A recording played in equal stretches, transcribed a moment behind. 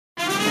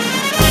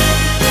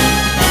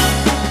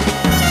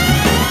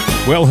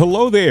Well,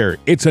 hello there.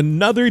 It's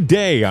another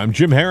day. I'm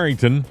Jim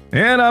Harrington.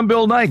 And I'm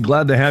Bill Knight.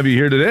 Glad to have you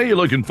here today. You're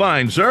looking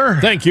fine, sir.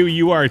 Thank you.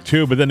 You are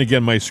too. But then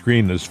again, my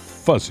screen is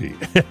fuzzy.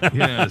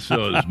 Yeah,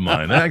 so is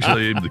mine.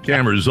 Actually, the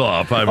camera's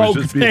off. I was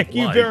just being thank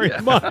you polite.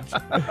 very much.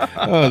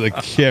 Oh, the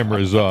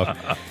camera's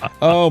off.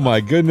 Oh,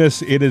 my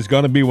goodness. It is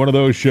going to be one of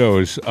those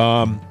shows.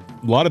 A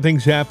lot of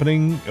things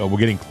happening. We're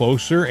getting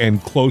closer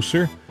and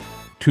closer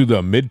to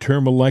the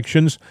midterm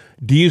elections.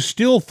 Do you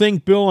still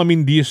think, Bill,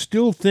 do you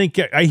still think,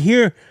 I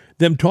hear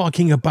them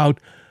talking about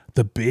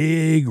the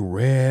big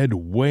red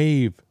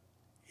wave.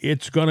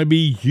 It's going to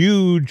be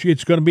huge.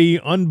 It's going to be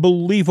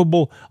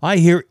unbelievable. I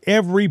hear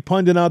every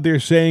pundit out there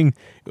saying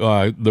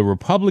the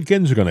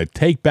Republicans are going to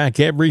take back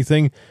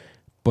everything.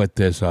 But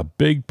there's a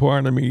big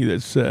part of me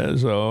that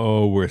says,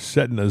 we're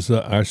setting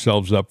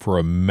ourselves up for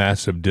a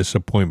massive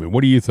disappointment.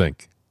 What do you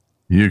think?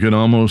 You can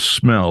almost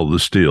smell the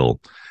steel.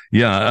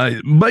 Yeah,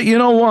 but you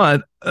know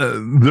what?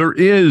 There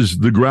is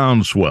the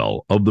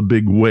groundswell of the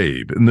big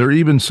wave. And they're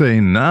even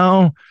saying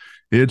now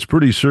it's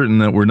pretty certain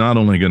that we're not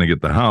only going to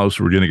get the House,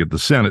 we're going to get the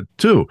Senate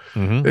too.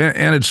 Mm-hmm.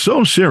 And it's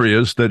so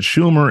serious that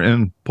Schumer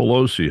and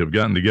Pelosi have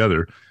gotten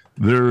together.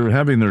 They're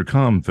having their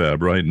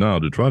confab right now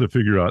to try to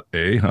figure out,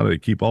 A, how they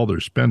keep all their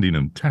spending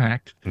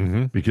intact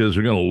because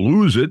they're going to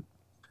lose it.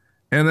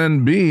 And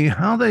then B,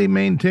 how they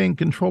maintain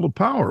control of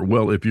power.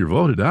 Well, if you're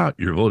voted out,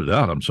 you're voted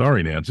out. I'm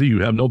sorry, Nancy,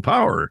 you have no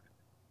power.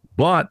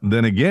 But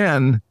then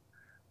again,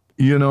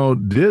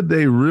 did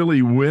they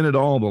really win it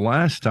all the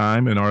last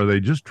time? And are they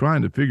just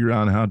trying to figure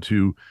out how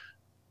to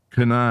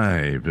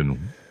connive and,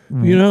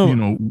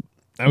 wheedle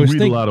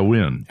out a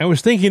win? I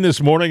was thinking this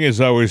morning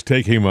as I was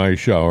taking my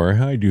shower.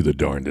 I do the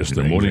darndest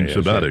thing. The morning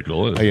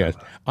sabbatical. Yes.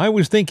 I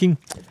was thinking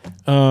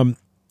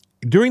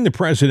during the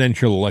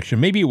presidential election,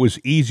 maybe it was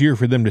easier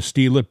for them to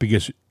steal it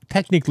because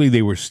technically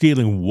they were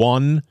stealing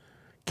one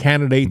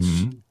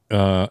candidate's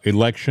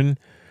election.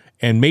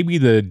 And maybe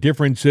the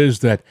difference is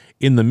that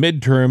in the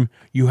midterm,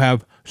 you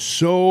have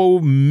so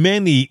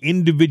many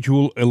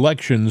individual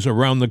elections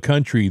around the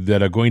country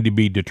that are going to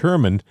be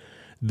determined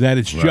that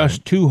it's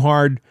just too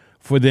hard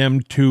for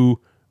them to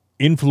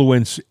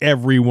influence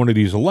every one of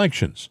these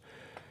elections.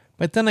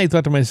 But then I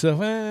thought to myself,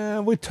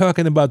 we're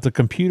talking about the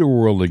computer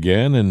world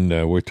again,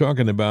 and we're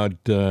talking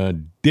about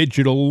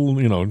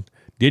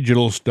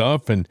digital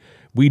stuff, and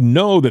we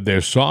know that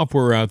there's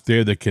software out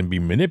there that can be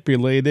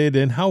manipulated,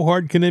 and how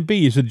hard can it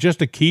be? Is it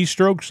just a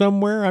keystroke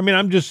somewhere?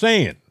 I'm just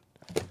saying.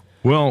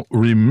 Well,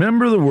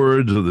 remember the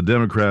words of the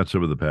Democrats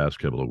over the past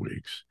couple of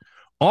weeks.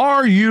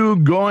 Are you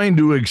going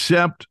to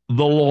accept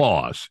the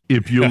loss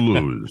if you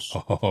lose?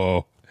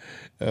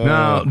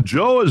 Now,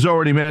 Joe has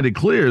already made it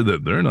clear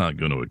that they're not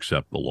going to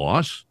accept the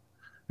loss.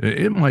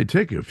 It might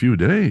take a few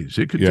days.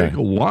 It could take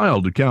a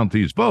while to count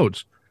these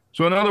votes.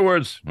 So in other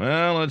words,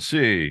 let's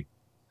see.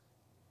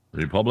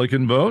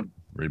 Republican vote,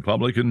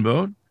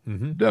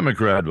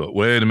 Democrat vote.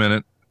 Wait a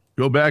minute.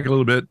 Go back a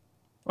little bit.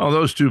 Oh,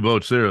 those two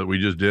votes there that we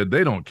just did,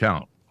 they don't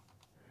count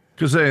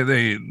because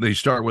they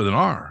start with an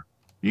R.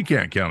 You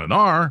can't count an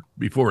R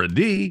before a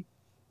D.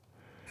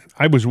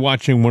 I was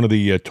watching one of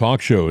the talk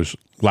shows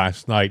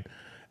last night,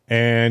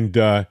 and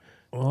let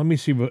me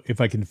see if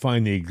I can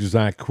find the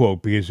exact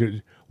quote, because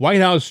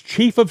White House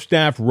Chief of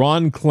Staff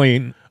Ron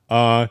Klain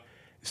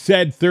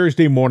said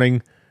Thursday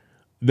morning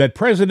that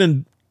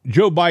President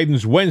Joe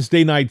Biden's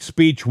Wednesday night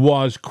speech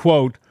was,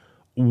 quote,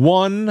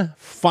 one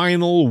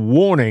final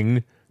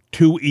warning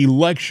to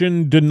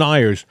election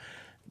deniers.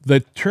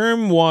 The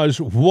term was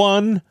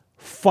one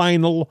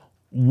final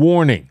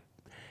warning.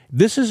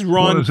 This is Ron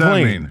Klain. What does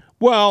that mean?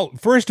 Well,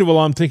 first of all,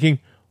 I'm thinking,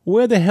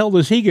 where the hell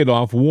does he get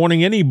off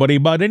warning anybody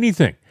about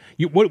anything?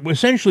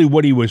 Essentially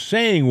what he was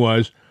saying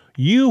was,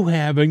 you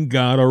haven't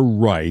got a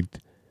right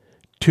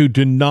to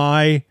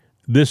deny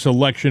this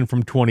election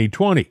from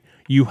 2020.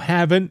 You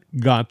haven't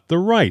got the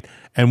right.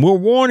 And we're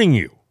warning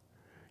you.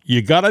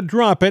 You got to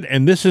drop it,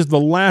 and this is the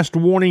last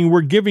warning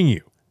we're giving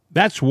you.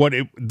 That's what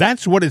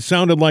it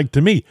sounded like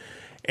to me.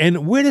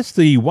 And where does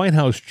the White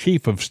House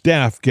Chief of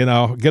Staff get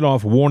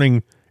off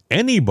warning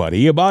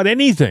anybody about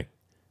anything?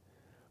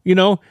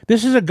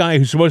 This is a guy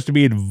who's supposed to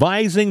be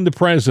advising the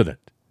president.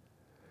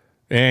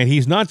 And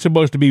he's not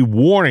supposed to be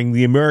warning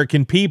the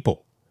American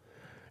people.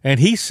 And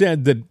he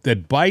said that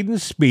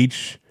Biden's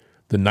speech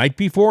the night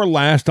before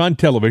last on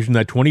television,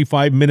 that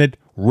 25-minute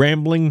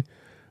rambling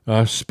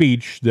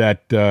speech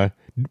that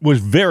was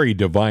very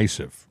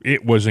divisive.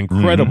 It was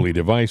incredibly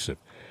divisive.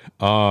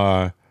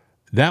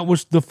 That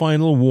was the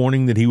final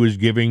warning that he was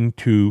giving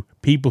to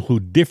people who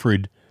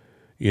differed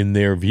in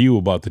their view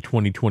about the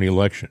 2020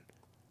 election.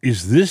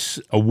 Is this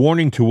a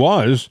warning to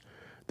us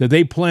that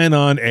they plan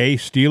on, A,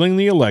 stealing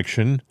the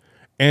election,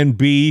 and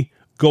B,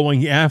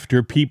 going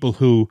after people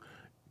who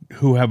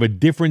have a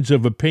difference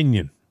of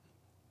opinion?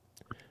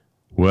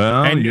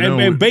 Well,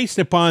 and based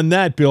upon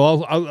that,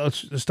 Bill, I'll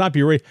stop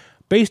you right.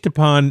 Based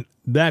upon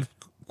that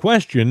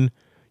question,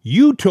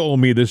 you told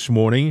me this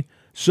morning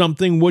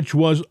something which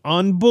was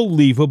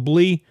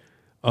unbelievably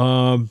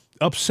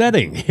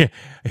upsetting.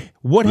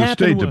 What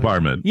happened? The State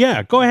Department.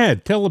 Yeah, go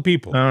ahead. Tell the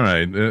people. All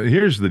right.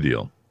 Here's the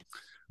deal.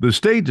 the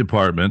State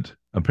Department,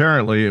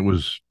 apparently it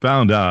was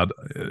found out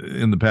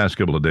in the past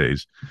couple of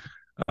days,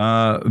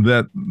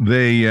 that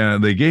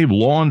they gave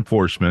law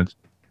enforcement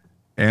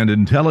and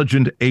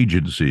intelligence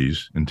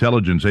agencies,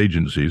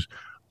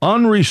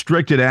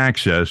 unrestricted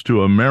access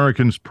to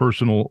Americans'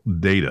 personal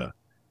data.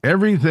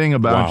 Everything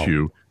about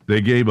you, they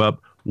gave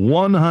up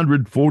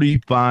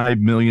 145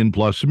 million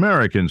plus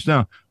Americans.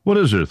 Now, what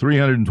is there?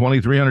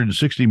 320,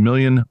 360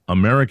 million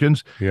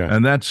Americans? Yeah.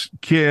 And that's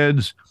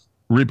kids,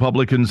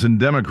 Republicans, and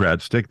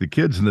Democrats. Take the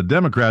kids and the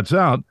Democrats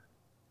out,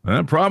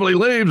 that probably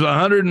leaves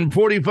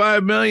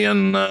 145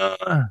 million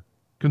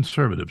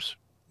conservatives.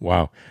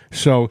 Wow.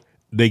 So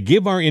they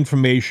give our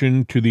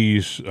information to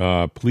these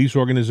police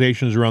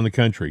organizations around the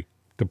country,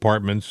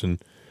 departments,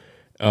 and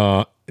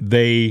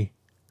they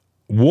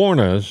warn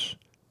us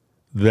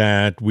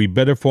that we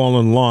better fall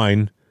in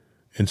line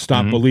and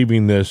stop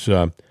believing this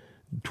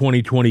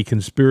 2020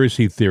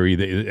 conspiracy theory.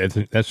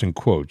 That's in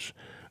quotes.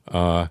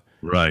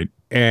 Right.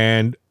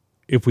 And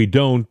if we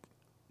don't,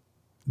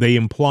 they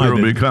imply there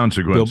will be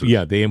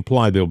consequences. They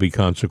imply there'll be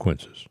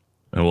consequences.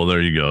 Well,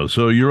 there you go.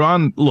 So you're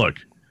on. Look,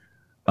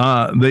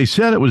 they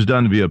said it was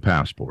done via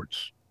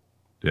passports.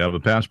 Do you have a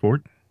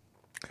passport?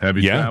 Have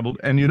you traveled?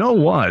 And you know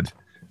what?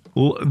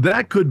 Well,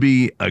 that could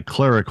be a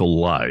clerical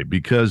lie,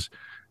 because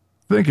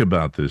think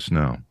about this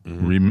now.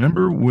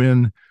 Remember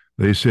when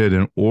they said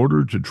in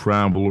order to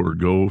travel or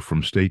go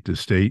from state to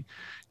state,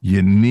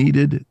 you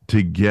needed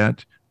to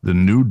get the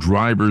new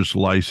driver's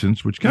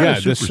license, which kind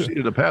of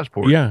superseded a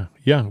passport.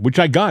 Yeah, which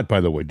I got,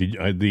 by the way. Did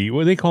what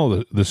do they call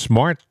it? The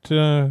smart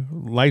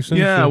license?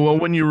 Yeah, well,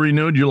 when you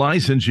renewed your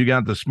license, you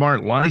got the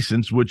smart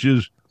license, which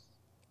is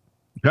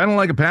kind of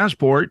like a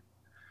passport.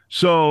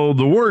 So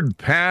the word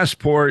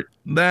passport,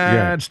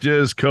 that's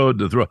just code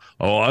to throw.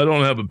 Oh, I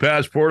don't have a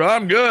passport.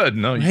 I'm good.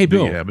 No, hey,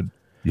 Bill.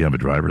 You have a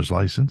driver's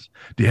license?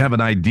 Do you have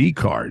an ID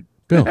card?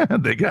 Bill,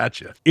 they got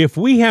you. If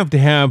we have to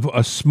have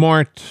a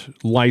smart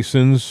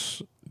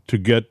license to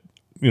get,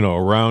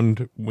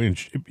 around,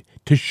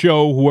 to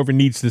show whoever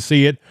needs to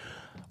see it,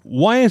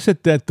 why is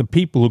it that the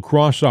people who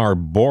cross our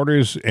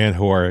borders and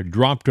who are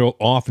dropped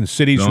off in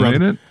cities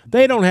around,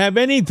 they don't have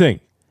anything?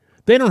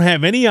 They don't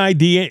have any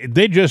idea.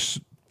 They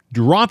just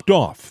dropped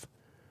off.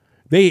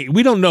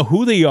 We don't know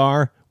who they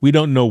are. We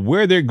don't know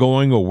where they're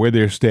going or where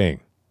they're staying.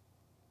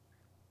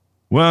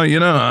 Well,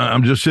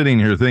 I'm just sitting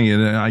here thinking,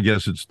 and I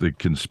guess it's the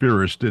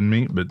conspiracist in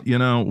me, but,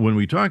 when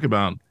we talk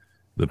about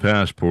the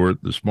passport,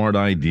 the smart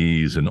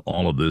IDs, and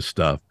all of this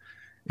stuff,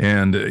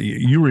 and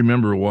you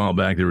remember a while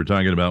back they were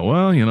talking about,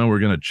 well, we're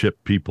going to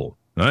chip people.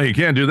 No, you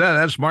can't do that.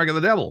 That's mark of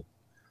the devil.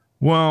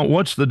 Well,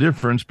 what's the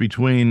difference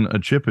between a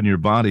chip in your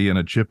body and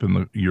a chip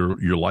in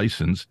your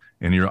license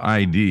and your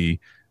ID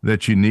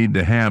that you need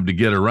to have to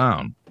get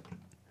around?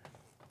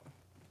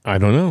 I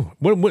don't know.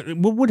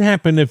 What would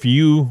happen if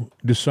you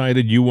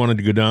decided you wanted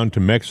to go down to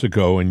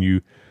Mexico and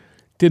you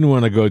didn't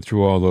want to go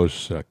through all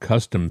those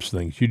customs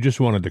things? You just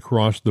wanted to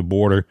cross the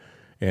border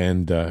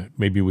and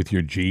maybe with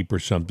your Jeep or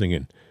something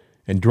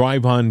and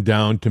drive on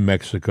down to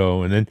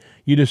Mexico. And then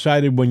you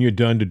decided when you're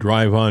done to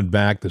drive on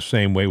back the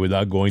same way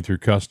without going through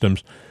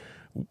customs.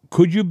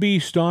 Could you be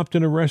stopped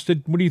and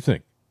arrested? What do you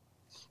think?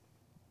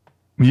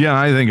 Yeah,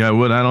 I think I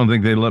would. I don't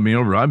think they'd let me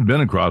over. I've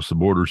been across the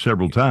border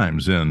several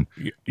times, and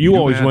you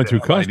always went through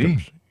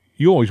customs.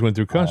 You always went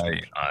through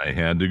customs. I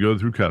had to go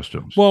through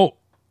customs. Well,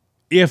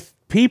 if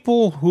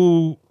people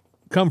who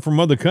come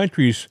from other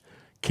countries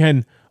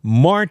can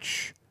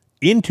march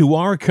into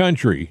our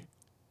country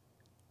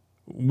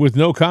with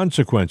no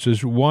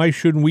consequences, why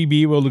shouldn't we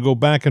be able to go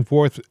back and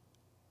forth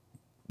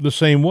the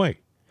same way?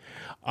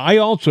 I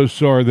also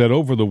saw that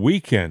over the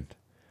weekend,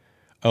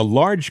 a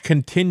large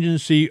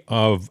contingency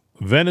of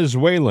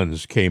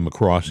Venezuelans came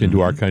across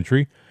into our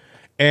country,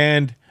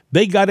 and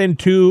they got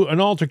into an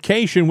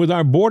altercation with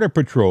our Border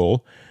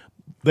Patrol.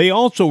 They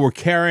also were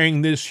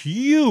carrying this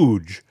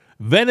huge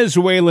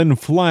Venezuelan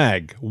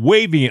flag,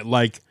 waving it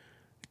like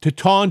to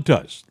taunt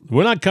us.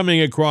 We're not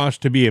coming across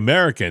to be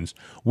Americans.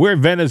 We're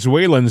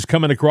Venezuelans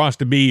coming across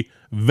to be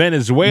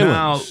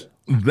Venezuelans.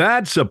 Now,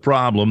 that's a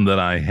problem that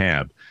I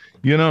have.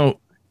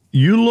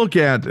 You look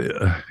at,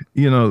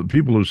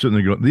 people who are sitting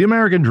there going, the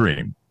American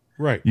dream.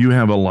 Right. You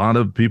have a lot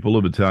of people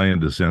of Italian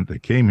descent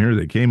that came here.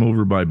 They came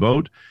over by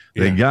boat.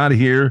 They got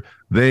here.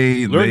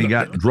 They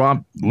got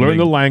dropped. Learn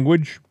the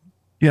language.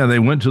 Yeah, they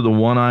went to the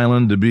one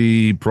island to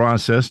be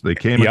processed. They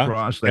came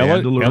across. They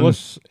had to learn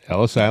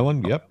Ellis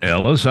Island. Yep.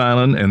 Ellis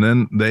Island, and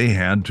then they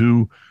had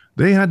to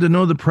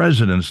know the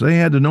presidents. They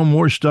had to know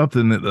more stuff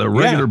than the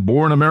regular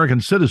born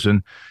American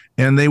citizen,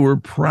 and they were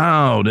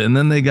proud. And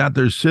then they got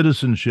their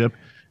citizenship,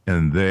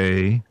 and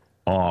they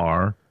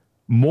are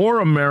more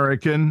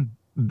American,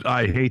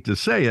 I hate to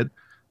say it,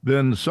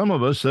 than some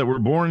of us that were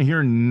born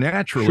here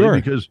naturally. Sure.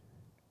 Because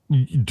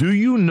do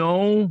you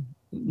know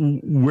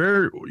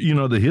where,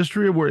 the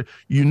history of where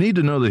you need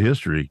to know the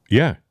history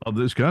of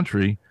this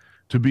country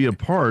to be a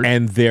part.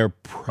 And they're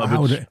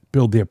proud,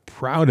 Bill, they're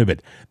proud of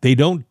it. They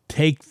don't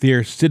take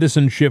their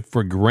citizenship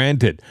for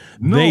granted.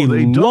 No,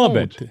 they love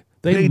don't. it.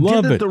 They did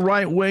love it it. the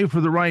right way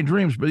for the right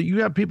dreams. But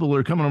you have people that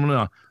are coming over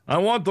now. I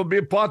want to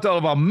be part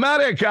of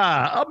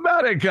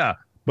America.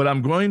 But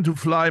I'm going to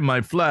fly my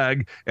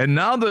flag. And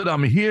now that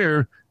I'm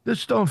here,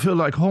 this don't feel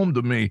like home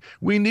to me.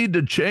 We need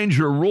to change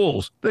your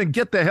rules. Then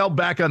get the hell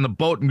back on the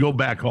boat and go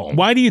back home.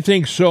 Why do you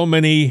think so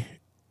many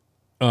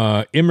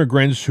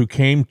immigrants who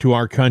came to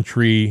our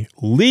country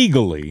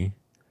legally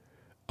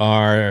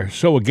are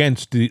so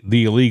against the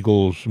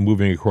illegals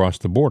moving across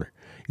the border?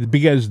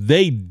 Because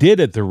they did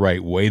it the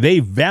right way. They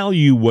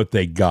value what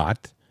they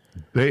got.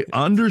 They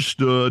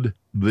understood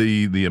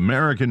the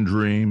American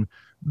dream.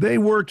 They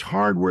worked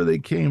hard where they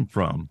came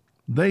from.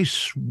 They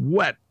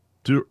sweat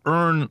to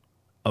earn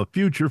a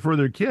future for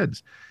their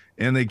kids.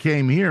 And they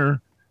came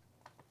here,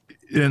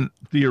 and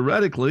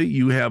theoretically,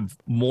 you have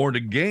more to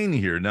gain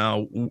here.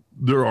 Now,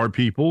 there are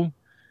people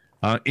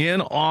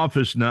in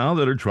office now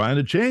that are trying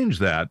to change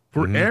that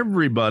for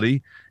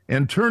everybody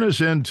and turn us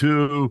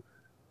into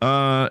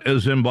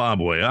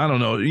Zimbabwe. I don't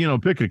know,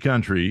 pick a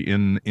country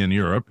in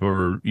Europe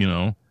or,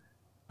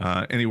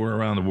 anywhere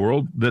around the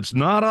world that's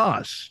not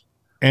us.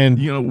 And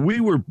We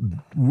were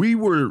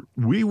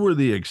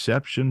the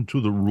exception to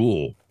the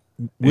rule.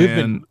 we've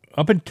been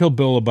up until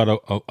Bill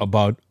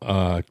about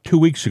 2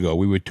 weeks ago.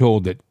 We were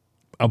told that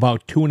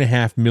about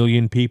 2.5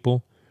 million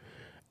people,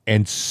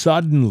 and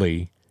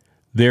suddenly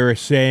they're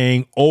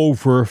saying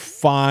over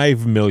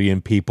 5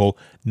 million people,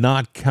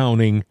 not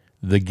counting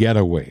the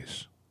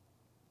getaways.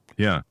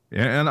 Yeah,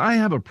 and I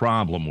have a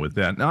problem with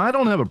that. Now, I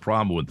don't have a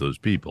problem with those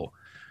people.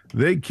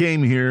 They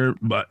came here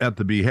at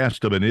the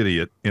behest of an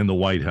idiot in the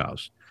White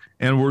House,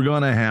 and we're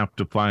going to have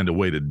to find a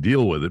way to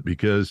deal with it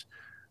because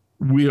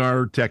we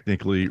are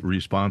technically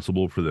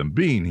responsible for them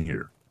being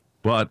here.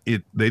 But they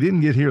didn't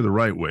get here the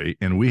right way,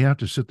 and we have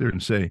to sit there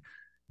and say,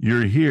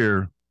 you're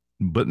here,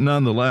 but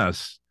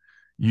nonetheless,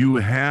 you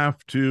have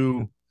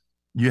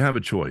a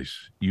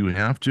choice. You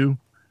have to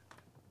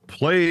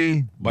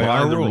play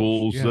by the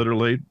rules that are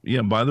laid,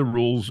 by the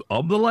rules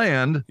of the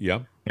land.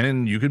 Yep.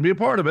 And you can be a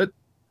part of it.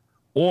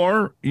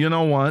 Or, you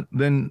know what,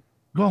 then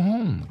go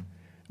home.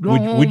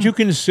 Would you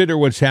consider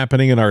what's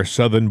happening in our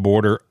southern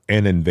border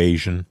an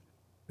invasion?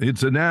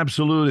 It's an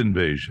absolute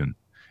invasion.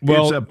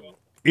 Well,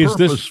 it's a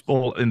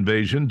purposeful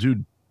invasion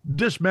to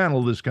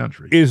dismantle this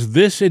country. Is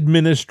this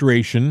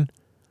administration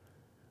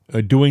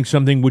doing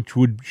something which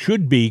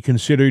should be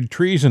considered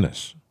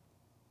treasonous?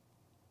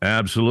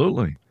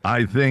 Absolutely.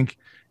 I think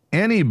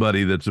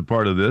anybody that's a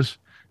part of this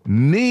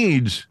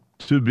needs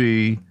to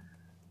be,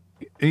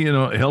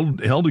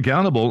 held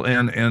accountable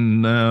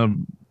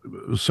and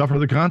suffer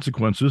the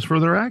consequences for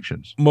their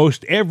actions.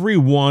 Most every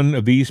one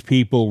of these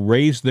people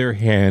raised their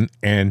hand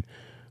and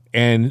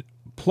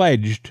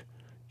pledged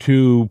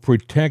to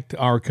protect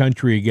our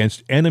country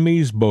against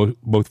enemies,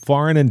 both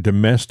foreign and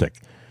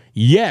domestic.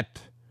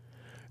 Yet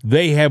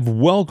they have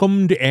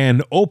welcomed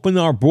and opened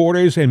our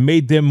borders and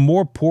made them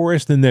more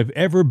porous than they've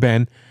ever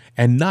been.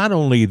 And not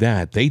only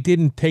that, they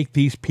didn't take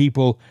these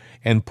people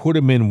and put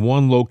them in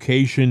one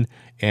location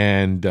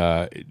and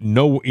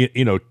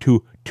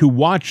to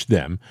watch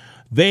them.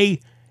 They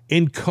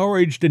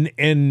encouraged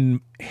and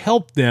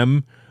helped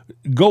them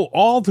go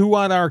all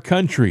throughout our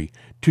country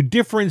to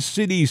different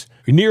cities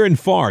near and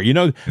far.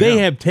 They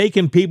have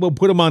taken people,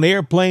 put them on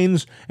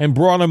airplanes, and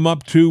brought them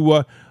up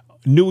to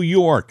New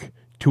York,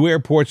 to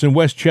airports in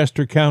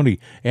Westchester County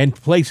and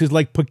places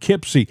like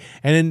Poughkeepsie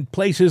and in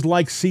places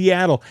like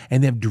Seattle,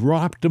 and they've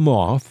dropped them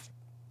off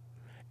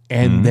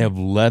and they've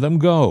let them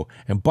go.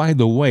 And by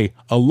the way,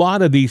 a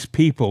lot of these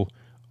people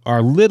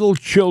are little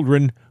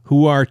children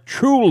who are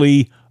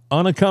truly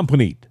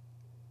unaccompanied.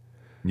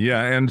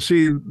 Yeah, and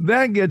see,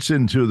 that gets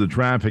into the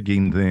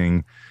trafficking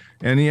thing.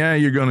 And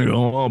you're going to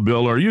go, oh,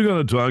 Bill, are you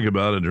going to talk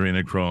about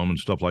adrenochrome and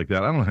stuff like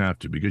that? I don't have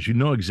to, because you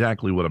know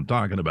exactly what I'm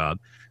talking about.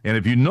 And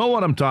if you know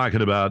what I'm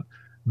talking about,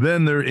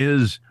 then there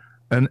is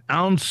an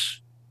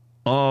ounce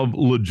of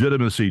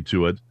legitimacy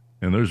to it.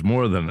 And there's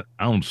more than an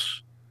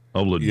ounce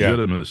of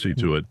legitimacy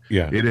to it.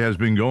 Yeah. It has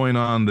been going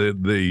on.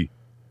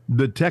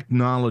 The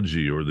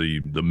technology or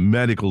the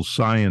medical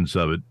science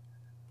of it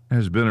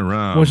has been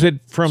around. Was it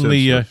from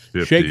the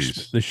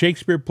 50s.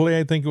 Shakespeare play?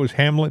 I think it was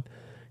Hamlet.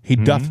 He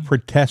doth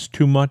protest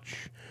too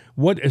much.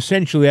 What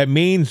essentially that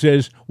means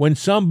is when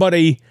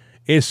somebody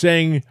is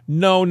saying,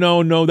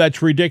 no,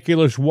 that's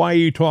ridiculous. Why are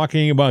you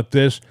talking about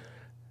this?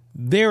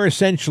 They're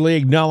essentially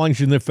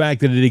acknowledging the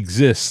fact that it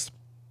exists.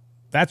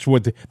 That's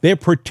what they're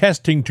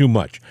protesting too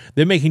much.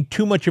 They're making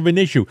too much of an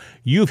issue.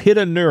 You've hit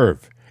a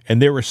nerve,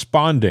 and they're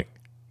responding.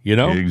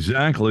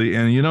 Exactly.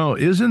 And,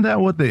 isn't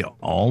that what they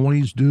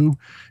always do?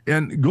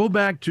 And go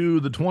back to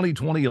the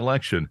 2020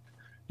 election.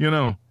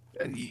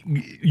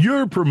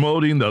 You're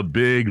promoting the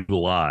big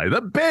lie.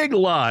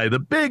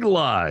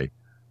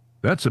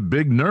 That's a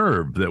big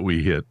nerve that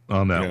we hit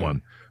on that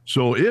one.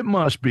 So it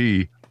must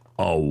be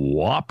a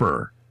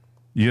whopper,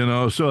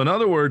 So in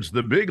other words,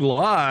 the big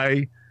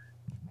lie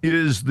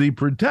is the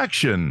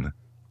protection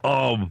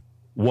of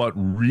what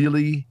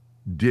really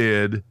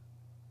did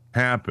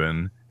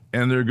happen.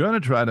 And they're going to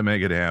try to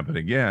make it happen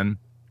again.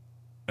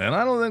 And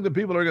I don't think the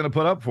people are going to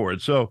put up for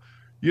it. So,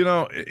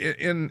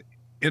 in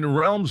in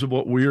realms of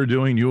what we are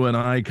doing, you and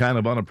I, kind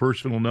of on a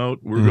personal note,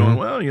 we're going,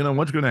 well,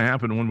 what's going to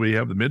happen when we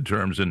have the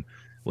midterms, and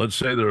let's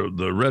say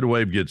the red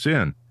wave gets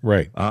in.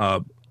 Right.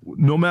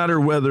 No matter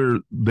whether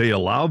they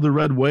allow the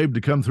red wave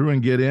to come through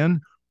and get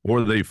in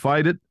or they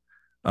fight it,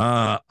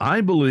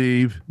 I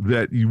believe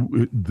that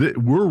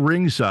we're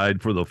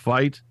ringside for the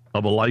fight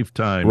of a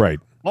lifetime. Right.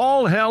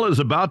 All hell is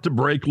about to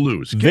break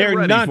loose.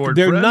 They're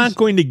not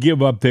going to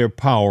give up their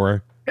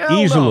power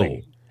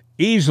easily.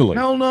 Easily.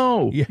 Hell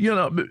no.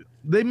 Yeah.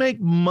 They make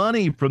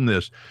money from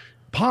this.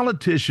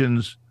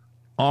 Politicians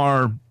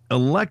are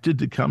elected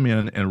to come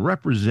in and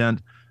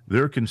represent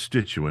their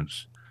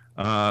constituents.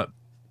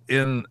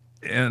 And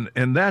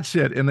that's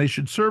it. And they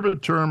should serve a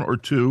term or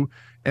two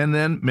and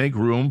then make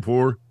room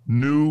for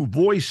new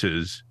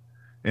voices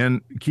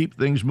and keep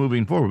things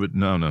moving forward. But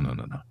no.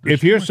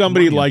 If you're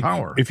somebody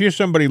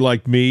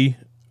like me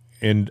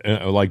and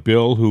like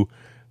Bill,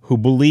 who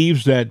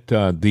believes that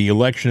the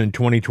election in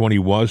 2020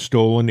 was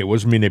stolen, it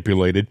was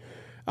manipulated,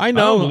 I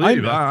know.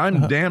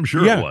 I'm damn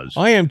sure it was.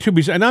 I am too.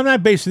 And I'm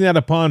not basing that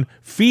upon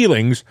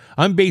feelings.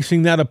 I'm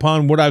basing that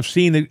upon what I've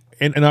seen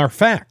in our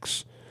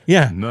facts.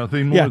 Yeah,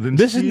 nothing more than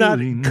this is not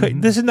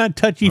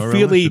touchy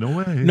feely.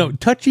 No,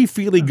 touchy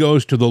feely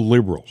goes to the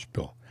liberals,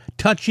 Bill.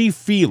 Touchy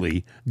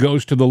feely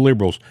goes to the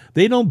liberals.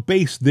 They don't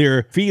base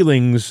their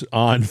feelings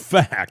on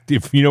fact,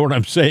 if you know what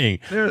I'm saying.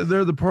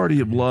 They're the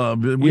party of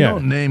love. We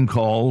don't name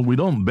call. We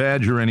don't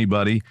badger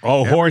anybody.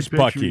 Oh, horse picture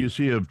bucky. You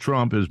see of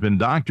Trump has been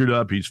doctored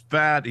up. He's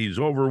fat. He's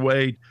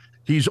overweight.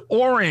 He's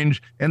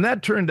orange, and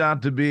that turned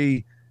out to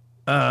be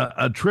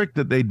a trick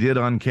that they did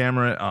on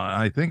camera.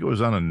 I think it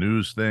was on a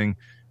news thing.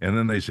 And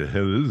then they said,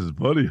 hey, this is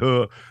funny.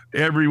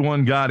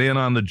 Everyone got in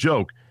on the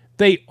joke.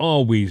 They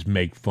always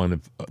make fun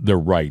of the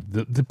right.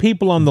 The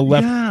people on the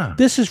left. Yeah.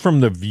 This is from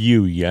The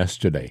View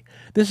yesterday.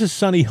 This is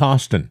Sunny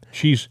Hostin.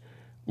 She's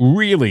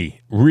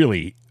really,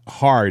 really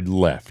hard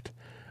left.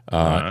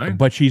 Right.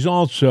 But she's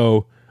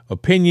also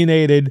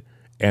opinionated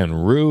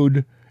and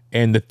rude.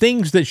 And the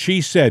things that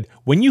she said,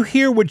 when you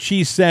hear what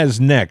she says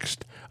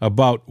next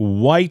about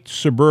white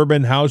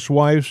suburban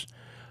housewives,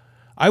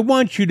 I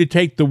want you to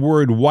take the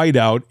word white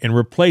out and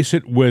replace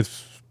it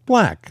with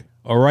black,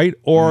 all right,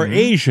 or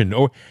Asian,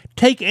 or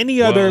take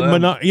any other,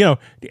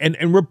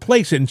 and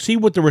replace it and see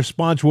what the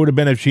response would have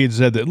been if she had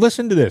said that.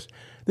 Listen to this.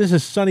 This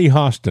is Sunny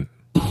Hostin.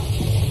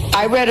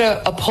 I read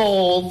a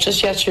poll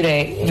just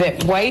yesterday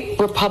that white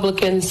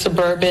Republican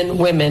suburban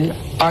women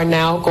are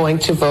now going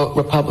to vote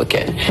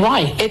Republican.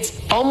 Why?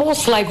 It's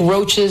almost like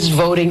roaches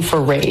voting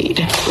for Raid,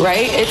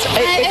 right? I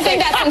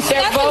think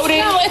they're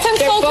voting for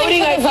the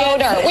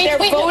voter. They're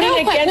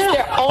voting against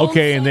their own.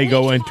 Okay, and they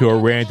go into a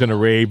rant and a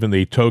rave, and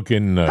the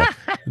token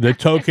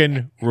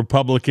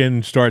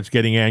Republican starts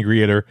getting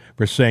angry at her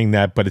for saying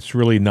that, but it's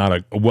really not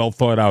a well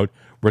thought out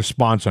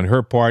response on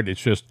her part.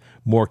 It's just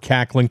more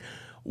cackling.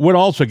 What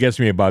also gets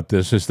me about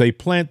this is they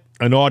plant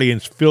an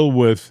audience filled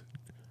with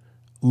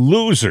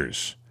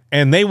losers,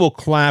 and they will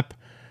clap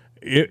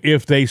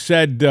if they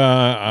said,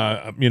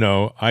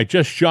 I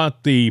just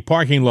shot the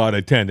parking lot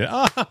attendant.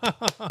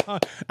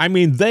 I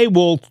mean, they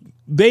will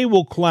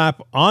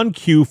clap on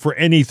cue for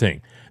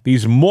anything.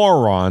 These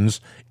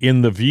morons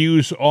in the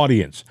View's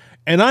audience.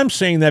 And I'm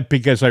saying that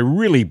because I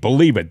really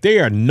believe it. They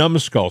are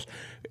numbskulls.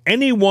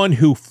 Anyone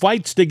who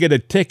fights to get a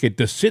ticket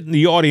to sit in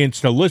the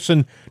audience to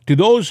listen to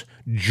those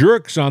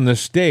jerks on the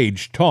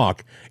stage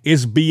talk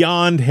is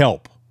beyond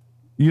help.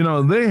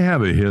 They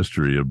have a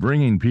history of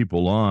bringing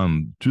people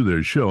on to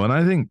their show, and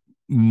I think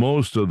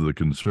most of the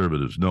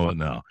conservatives know it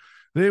now.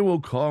 They will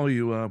call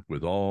you up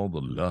with all the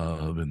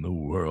love in the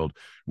world.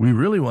 We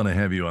really want to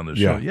have you on the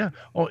show. Yeah.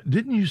 Oh,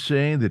 didn't you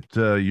say that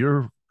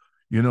you're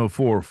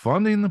for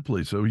funding the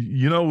police? So,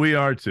 we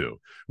are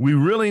too. We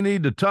really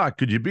need to talk.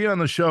 Could you be on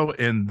the show?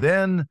 And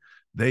then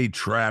they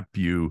trap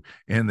you,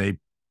 and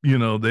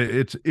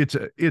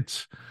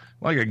it's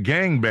like a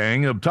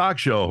gangbang of talk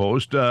show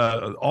hosts,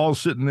 all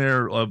sitting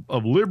there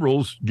of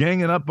liberals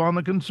ganging up on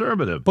the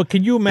conservative. But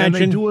can you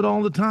imagine? And they do it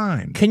all the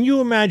time. Can you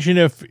imagine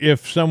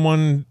if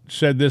someone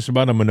said this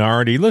about a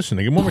minority? Listen,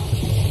 again, one more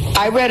time.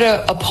 I read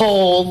a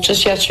poll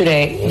just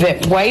yesterday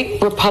that white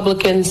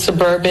Republican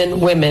suburban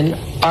women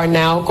are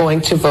now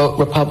going to vote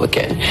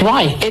Republican.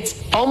 Why?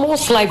 It's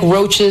almost like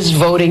roaches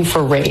voting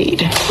for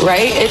Raid,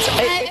 right?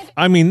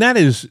 I mean, that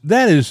is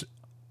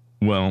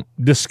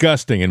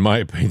disgusting in my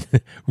opinion.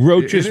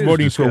 Roaches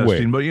voting for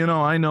Raid. But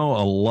I know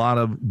a lot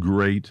of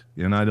great,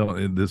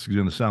 and this is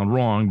going to sound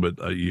wrong,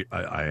 but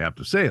I have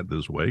to say it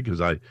this way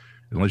because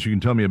unless you can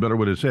tell me a better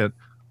way to say it,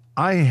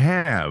 I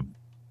have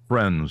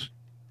friends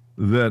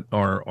that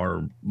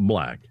are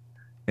black,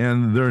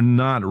 and they're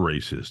not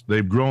racist.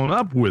 They've grown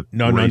up with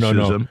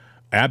racism. No.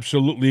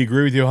 Absolutely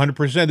agree with you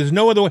 100%. There's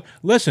no other way.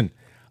 Listen,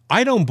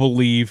 I don't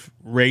believe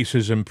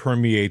racism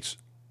permeates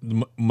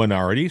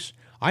minorities.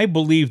 I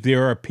believe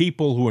there are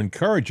people who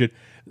encourage it.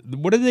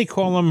 What do they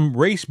call them?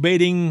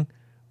 Race-baiting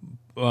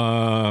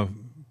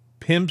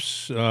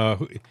pimps?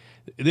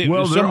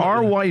 There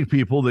are white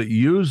people that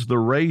use the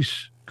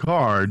race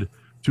card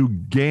to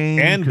gain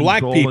and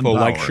black people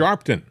like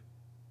Sharpton.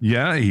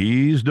 Yeah,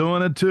 he's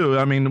doing it too.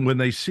 I mean, when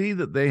they see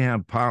that they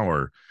have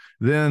power,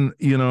 then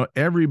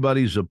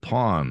everybody's a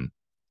pawn,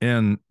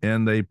 and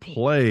they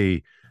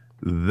play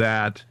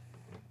that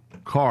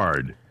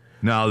card.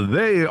 Now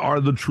they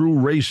are the true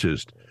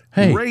racist.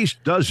 Hey, Race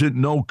doesn't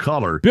know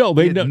color. Bill,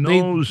 It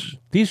knows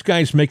these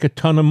guys make a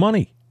ton of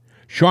money.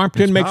 Sharpton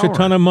it's makes power. a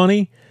ton of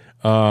money.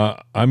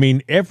 I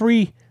mean,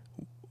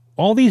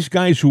 all these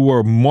guys who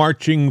are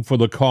marching for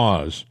the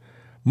cause,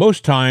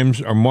 most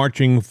times are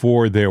marching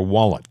for their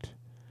wallet.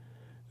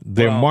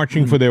 They're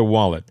marching for their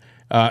wallet.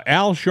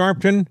 Al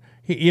Sharpton,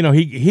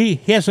 he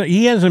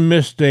hasn't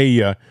missed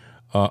a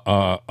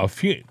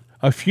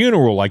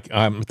funeral. Like,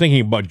 I'm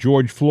thinking about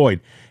George Floyd.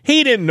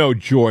 He didn't know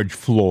George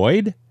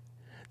Floyd.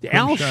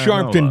 Al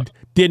Sharpton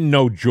didn't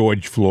know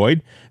George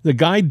Floyd. The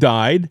guy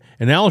died,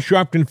 and Al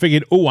Sharpton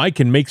figured, I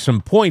can make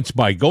some points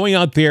by going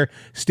out there,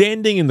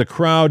 standing in the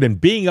crowd, and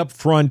being up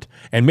front,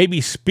 and maybe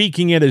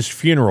speaking at his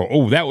funeral.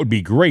 Oh, that would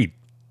be great.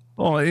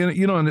 Oh,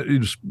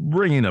 and just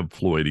bringing up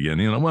Floyd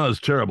again. Well, it's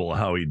terrible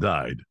how he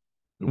died.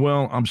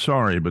 Well, I'm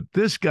sorry, but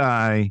this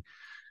guy,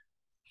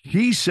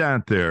 he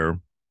sat there,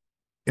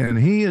 and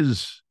he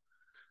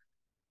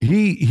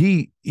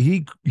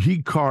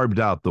carved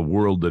out the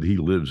world that he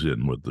lives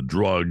in with the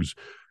drugs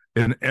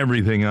and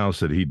everything else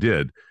that he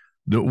did.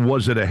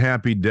 Was it a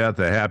happy death,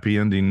 a happy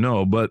ending?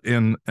 No, but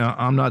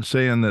I'm not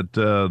saying that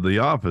the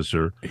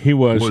officer He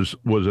was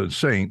a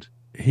saint.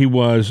 he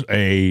was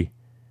a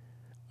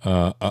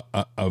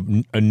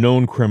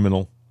known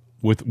criminal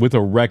with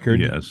a record.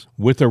 Yes.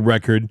 With a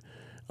record.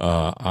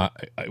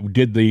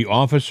 Did the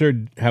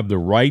officer have the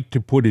right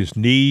to put his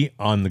knee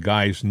on the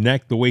guy's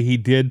neck the way he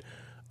did?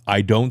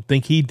 I don't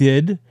think he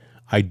did.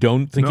 I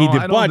don't think he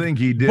did. I don't think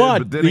he did.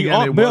 But then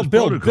again, it was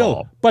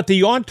protocol. But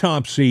the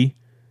autopsy,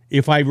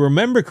 if I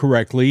remember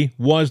correctly,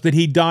 was that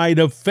he died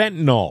of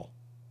fentanyl.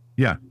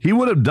 Yeah, he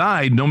would have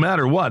died no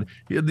matter what.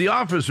 The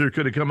officer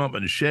could have come up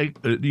and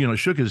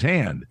shook his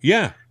hand.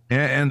 Yeah.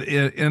 And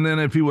then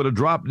if he would have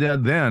dropped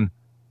dead, then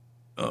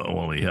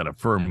he had a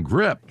firm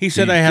grip. He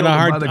said, I'm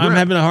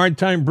having a hard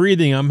time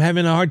breathing. I'm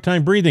having a hard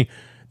time breathing.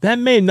 That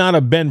may not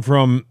have been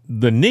from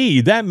the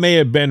knee. That may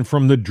have been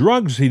from the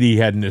drugs that he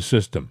had in his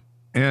system.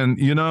 And,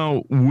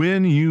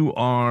 when you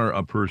are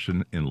a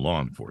person in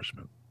law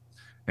enforcement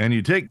and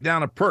you take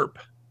down a perp,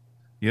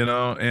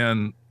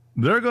 and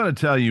they're going to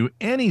tell you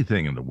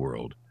anything in the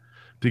world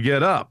to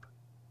get up.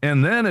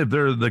 And then if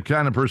they're the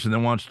kind of person that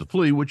wants to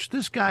flee, which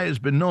this guy has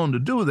been known to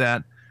do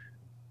that,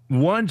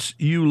 once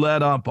you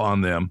let up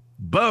on them,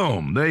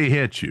 boom, they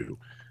hit you.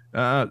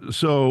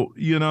 So,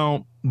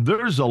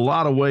 there's a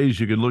lot of ways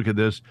you could look at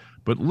this,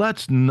 but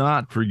let's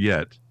not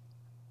forget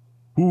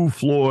who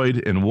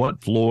Floyd and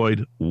what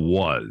Floyd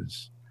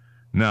was.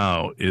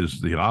 Now, is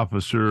the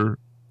officer,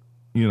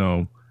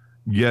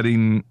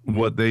 getting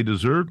what they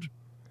deserved?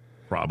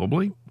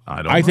 Probably. I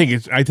don't know.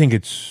 I think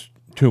it's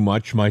too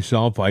much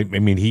myself. I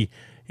mean,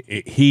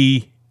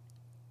 he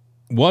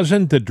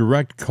wasn't the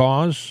direct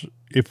cause.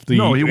 If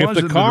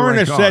the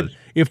coroner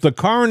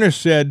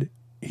said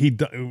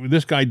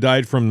this guy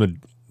died from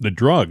the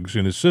drugs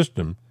in his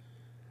system,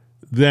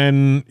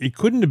 then it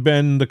couldn't have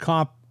been the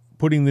cop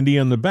putting the knee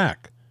on the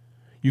back.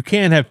 You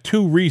can't have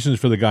two reasons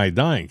for the guy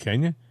dying,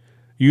 can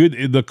you?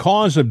 The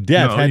cause of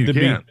death had to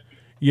be.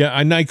 Yeah,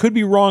 and I could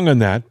be wrong on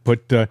that,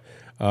 but the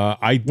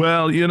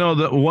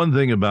one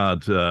thing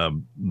about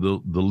the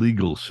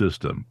legal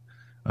system.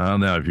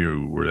 Now, if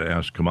you were to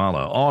ask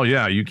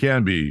Kamala, you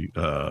can be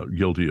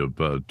guilty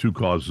of two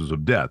causes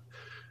of death.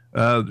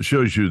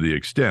 Shows you the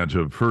extent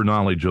of her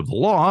knowledge of the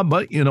law.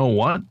 But you know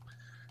what?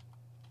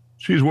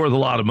 She's worth a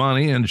lot of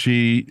money, and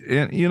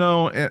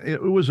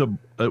it was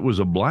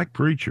a black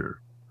preacher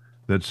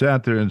that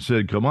sat there and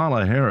said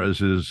Kamala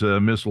Harris is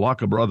Miss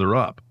Lock a Brother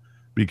Up,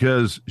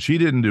 because she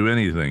didn't do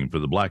anything for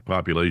the black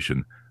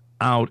population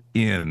out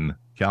in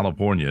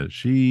California.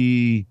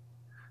 She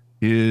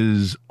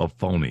is a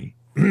phony.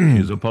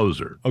 She's a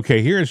poser.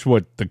 Okay, here's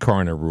what the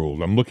coroner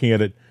ruled. I'm looking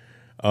at it.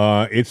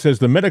 It says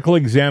the medical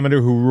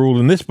examiner who ruled,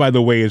 and this, by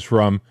the way, is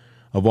from,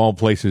 of all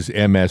places,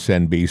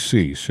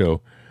 MSNBC. So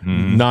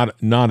not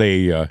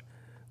a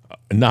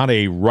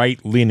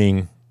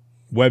right-leaning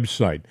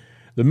website.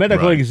 The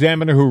medical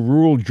examiner who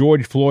ruled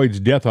George Floyd's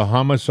death a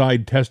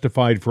homicide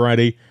testified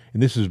Friday,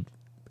 and this is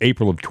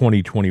April of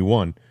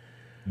 2021,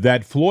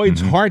 that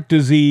Floyd's heart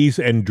disease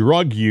and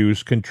drug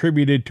use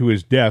contributed to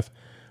his death,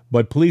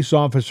 but police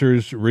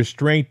officers'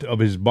 restraint of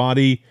his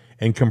body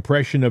and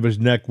compression of his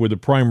neck were the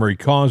primary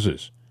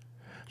causes.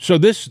 So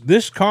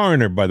this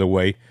coroner, by the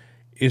way,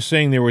 is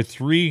saying there were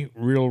three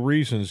real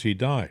reasons he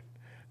died.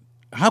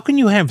 How can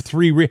you have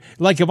three?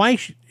 Like if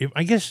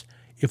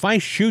I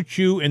shoot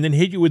you and then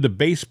hit you with a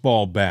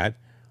baseball bat,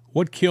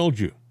 what killed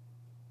you?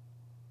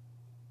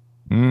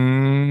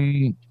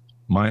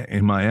 My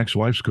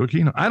ex-wife's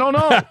cooking? I don't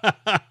know.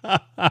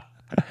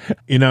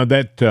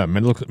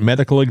 That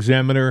medical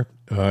examiner,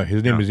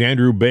 his name is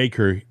Andrew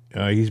Baker.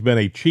 He's been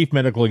a chief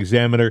medical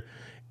examiner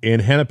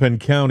in Hennepin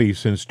County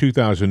since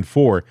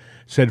 2004,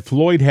 said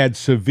Floyd had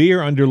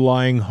severe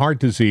underlying heart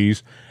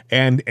disease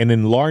and an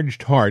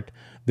enlarged heart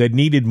that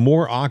needed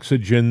more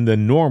oxygen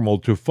than normal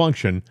to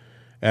function,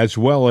 as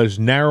well as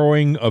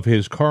narrowing of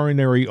his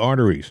coronary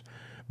arteries.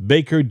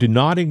 Baker did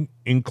not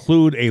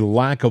include a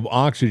lack of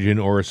oxygen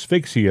or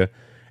asphyxia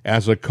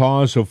as a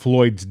cause of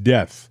Floyd's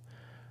death.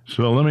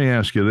 So let me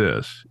ask you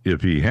this.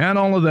 If he had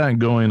all of that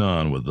going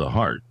on with the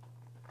heart,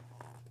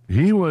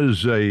 he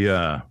was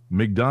a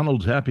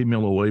McDonald's Happy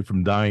Meal away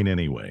from dying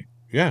anyway.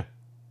 Yeah.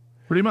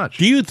 Pretty much.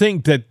 Do you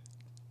think that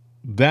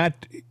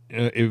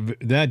if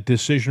that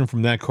decision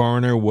from that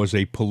coroner was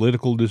a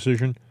political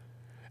decision?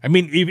 I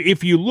mean,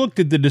 if you looked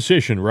at the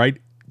decision, right,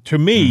 to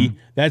me,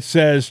 that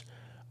says,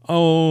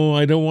 oh,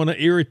 I don't want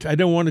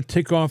to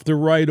tick off the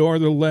right or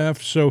the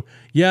left. So,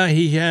 yeah,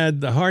 he had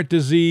the heart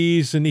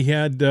disease and he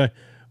had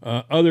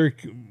other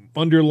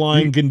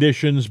underlying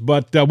conditions,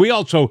 but we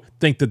also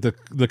think that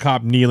the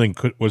cop kneeling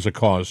was a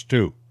cause,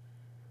 too.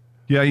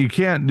 Yeah, you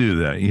can't do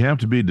that. You have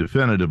to be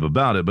definitive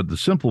about it. But the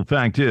simple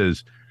fact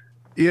is,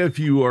 if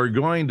you are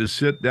going to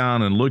sit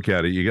down and look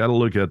at it, you got to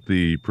look at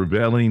the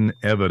prevailing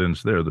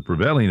evidence there. The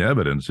prevailing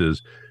evidence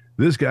is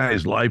this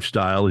guy's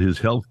lifestyle, his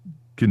health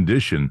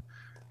condition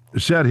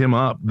set him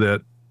up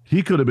that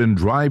he could have been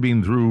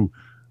driving down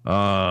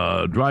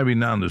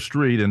the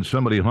street and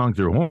somebody honked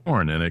their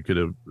horn and it could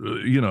have,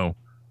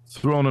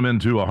 thrown him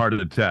into a heart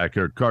attack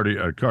or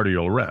cardiac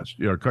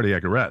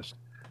arrest.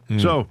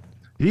 So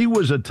he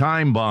was a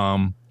time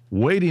bomb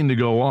waiting to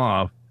go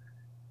off,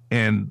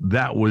 and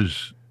that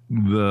was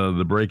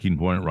the breaking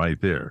point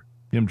right there.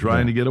 Him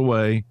trying to get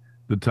away,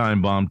 the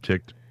time bomb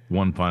ticked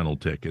one final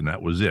tick, and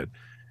that was it.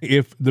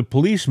 If the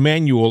police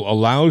manual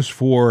allows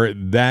for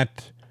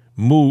that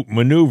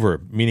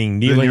maneuver, meaning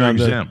kneeling then you're on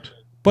exempt.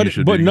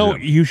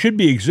 You should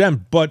be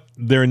exempt, but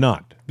they're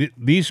not.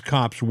 These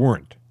cops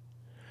weren't.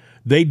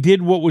 They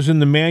did what was in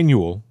the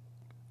manual,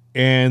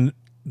 and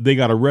they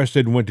got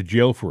arrested and went to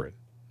jail for it.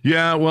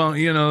 Yeah, well,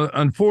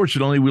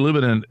 unfortunately, we live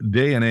in a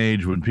day and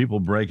age when people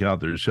break out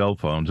their cell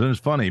phones. And it's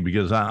funny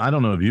because I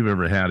don't know if you've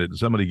ever had it.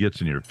 Somebody gets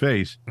in your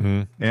face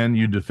and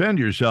you defend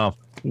yourself.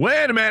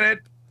 Wait a minute.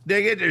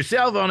 They get their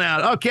cell phone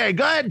out. Okay,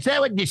 go ahead and say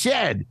what you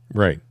said.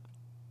 Right.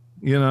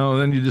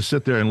 Then you just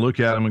sit there and look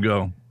at them and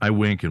go, I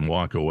wink and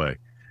walk away.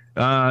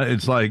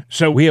 It's like.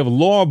 So we have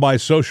law by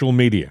social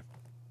media.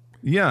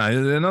 Yeah.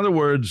 In other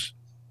words,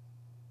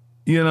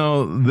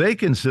 they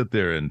can sit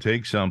there and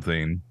take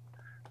something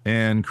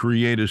and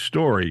create a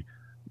story.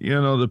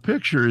 The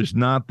picture is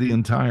not the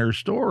entire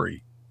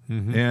story.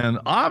 And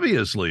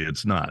obviously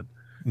it's not.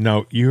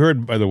 Now, you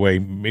heard, by the way,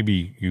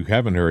 maybe you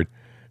haven't heard,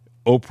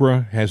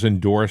 Oprah has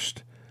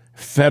endorsed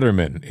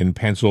Fetterman in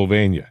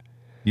Pennsylvania.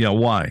 Yeah,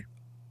 why?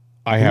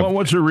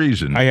 What's her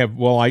reason?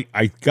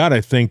 I got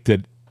to think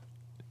that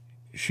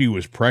she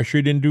was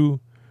pressured into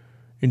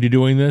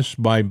doing this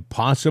by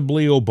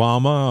possibly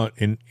Obama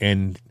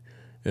and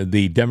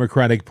the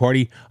Democratic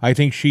Party. I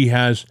think she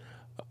owes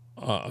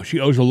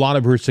a lot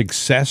of her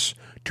success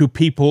to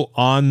people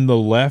on the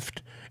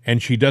left,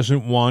 and she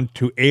doesn't want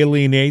to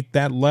alienate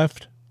that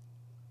left.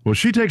 Well,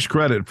 she takes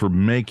credit for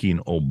making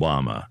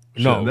Obama.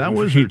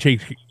 She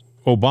takes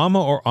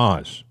Obama or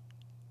Oz.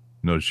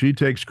 No, she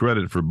takes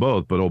credit for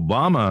both. But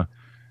Obama,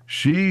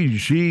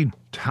 she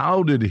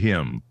touted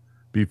him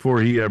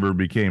before he ever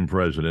became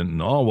president,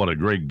 and what a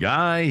great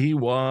guy he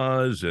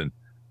was, and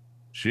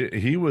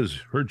he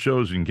was her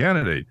chosen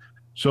candidate.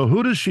 So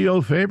who does she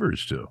owe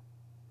favors to?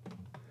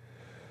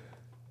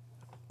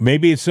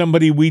 Maybe it's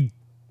somebody we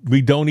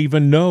don't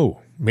even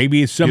know.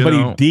 Maybe it's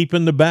somebody deep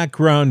in the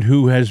background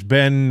who has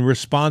been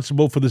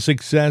responsible for the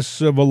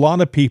success of a lot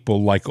of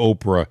people like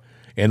Oprah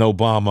and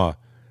Obama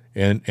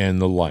and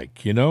the like.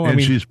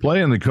 She's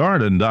playing the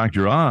card in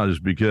Dr. Oz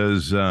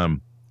because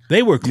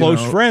they were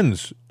close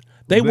friends.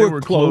 They were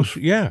close.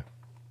 Yeah.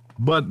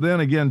 But then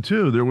again,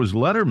 too, there was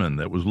Letterman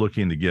that was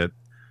looking to get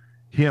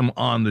him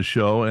on the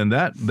show, and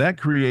that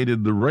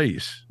created the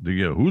race to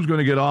go, who's going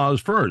to get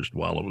Oz first?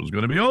 Well, it was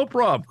going to be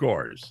Oprah, of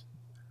course.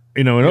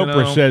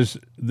 Oprah says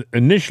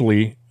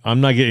initially, I'm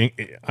not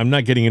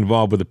getting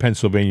involved with the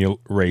Pennsylvania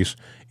race.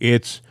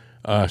 It's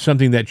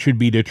something that should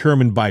be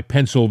determined by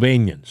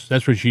Pennsylvanians.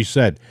 That's what she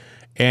said.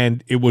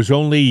 And it was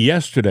only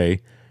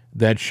yesterday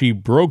that she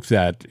broke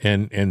that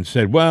and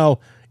said,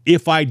 well,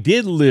 if I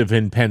did live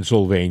in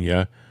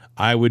Pennsylvania,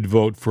 I would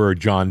vote for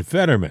John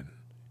Fetterman.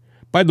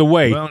 By the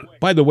way,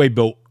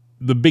 Bill,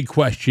 the big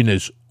question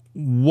is,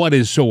 what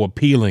is so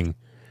appealing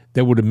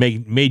that would have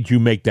made you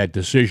make that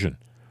decision?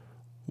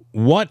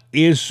 What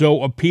is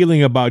so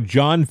appealing about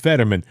John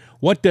Fetterman?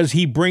 What does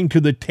he bring to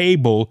the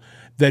table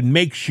that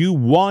makes you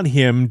want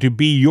him to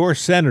be your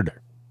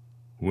senator?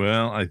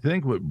 Well, I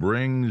think what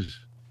brings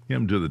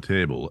him to the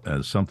table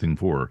as something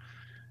for her,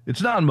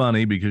 it's not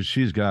money, because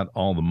she's got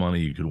all the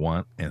money you could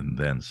want and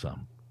then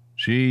some.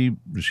 She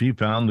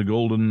found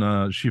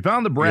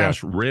the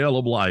brass rail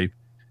of life,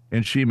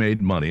 and she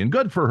made money, and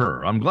good for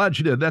her. I'm glad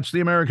she did. That's the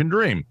American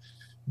dream.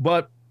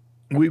 But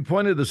we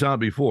pointed this out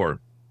before.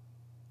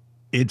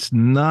 It's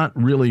not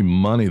really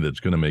money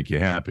that's going to make you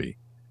happy.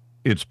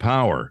 It's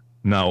power.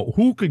 Now,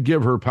 who could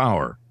give her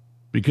power?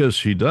 Because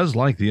she does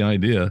like the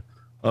idea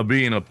of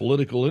being a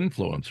political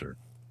influencer.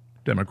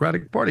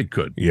 Democratic Party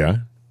could. Yeah.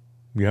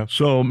 Yeah.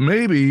 So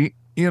maybe,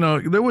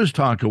 there was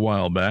talk a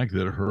while back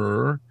that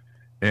her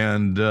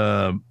and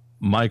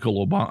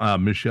Michelle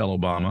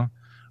Obama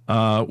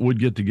would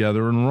get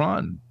together and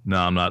run.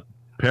 Now, I'm not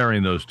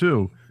pairing those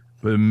two,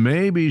 but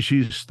maybe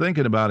she's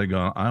thinking about it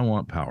going, I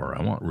want power.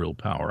 I want real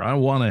power. I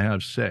want to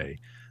have say.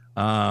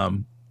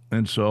 And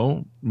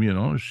so,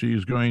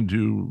 she's going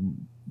to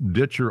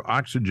ditch her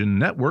oxygen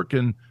network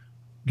and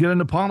get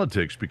into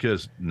politics,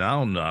 because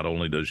now not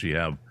only does she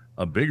have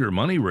a bigger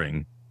money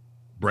ring,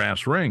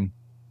 brass ring,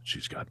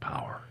 she's got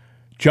power.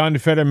 John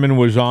Fetterman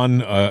was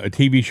on a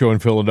TV show in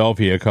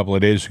Philadelphia a couple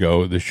of days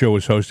ago. The show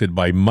was hosted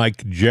by Mike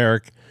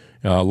Jarek.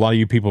 A lot of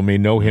you people may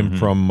know him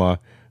from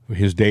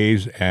his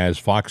days as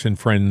Fox and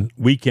Friends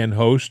weekend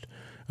host.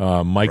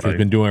 Mike has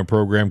been doing a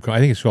program, I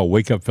think it's called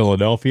Wake Up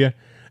Philadelphia.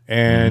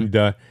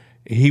 And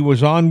he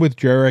was on with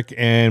Jarek,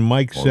 and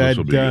Mike said,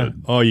 you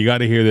got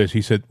to hear this.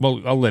 He said,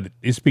 well, I'll let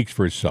it speaks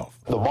for itself.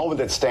 The moment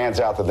that stands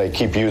out that they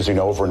keep using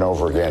over and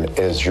over again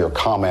is your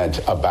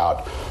comment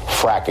about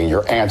fracking,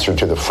 your answer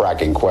to the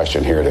fracking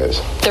question. Here it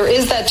is. There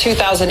is that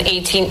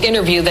 2018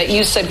 interview that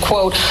you said,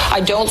 quote, I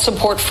don't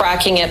support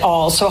fracking at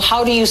all. So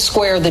how do you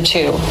square the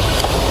two?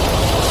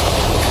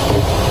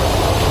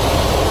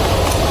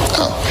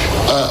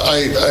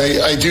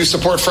 I do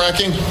support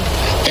fracking,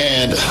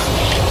 and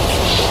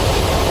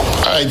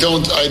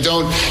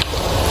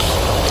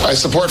I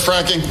support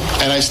fracking,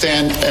 and I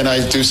stand and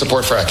I do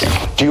support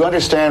fracking. Do you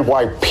understand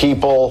why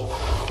people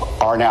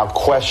are now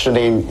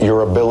questioning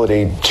your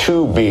ability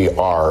to be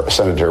our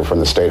senator from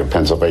the state of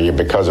Pennsylvania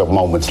because of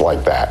moments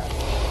like that?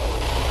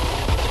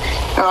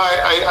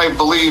 I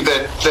believe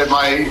that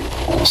my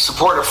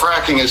support of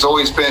fracking has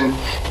always been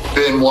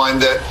one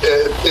that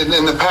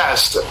in the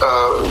past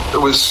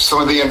it was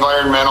some of the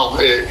environmental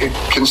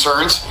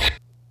concerns.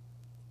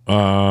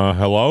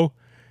 Hello?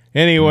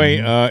 Anyway,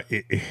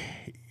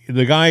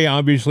 the guy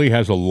obviously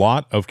has a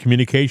lot of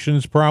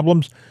communications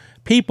problems.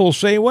 People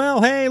say,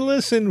 well, hey,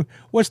 listen,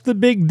 what's the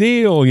big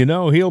deal?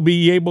 He'll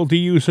be able to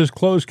use his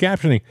closed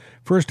captioning.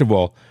 First of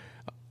all,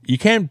 you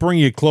can't bring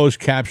your closed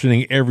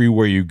captioning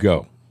everywhere you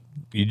go.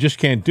 You just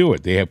can't do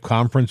it. They have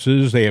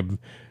conferences. They have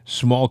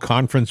small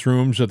conference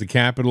rooms at the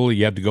Capitol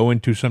you have to go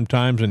into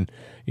sometimes and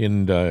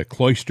in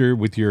cloister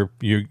with your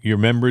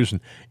members,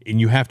 and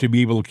you have to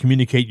be able to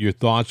communicate your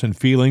thoughts and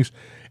feelings.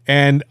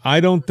 And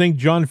I don't think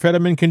John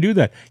Fetterman can do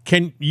that.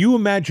 Can you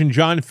imagine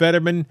John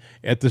Fetterman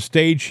at the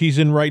stage he's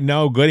in right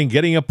now,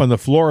 getting up on the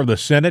floor of the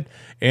Senate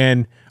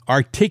and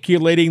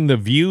articulating the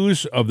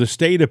views of the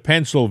state of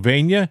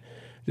Pennsylvania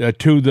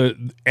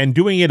and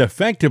doing it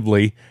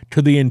effectively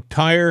to the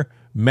entire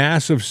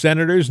mass of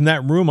senators in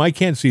that room? I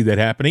can't see that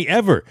happening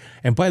ever.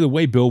 And by the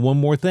way, Bill, one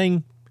more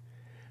thing.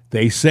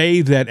 They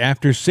say that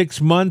after 6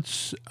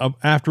 months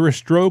after a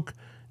stroke,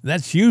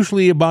 that's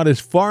usually about as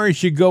far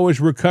as you go as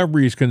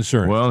recovery is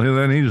concerned. Well,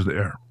 then he's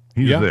there.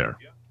 He's there.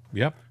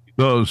 Yep.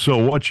 So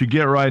what you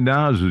get right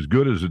now is as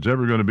good as it's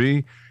ever going to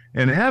be.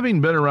 And having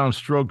been around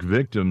stroke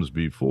victims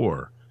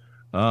before,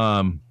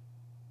 when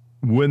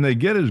they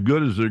get as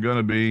good as they're going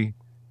to be,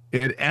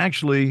 it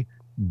actually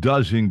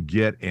doesn't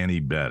get any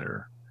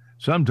better.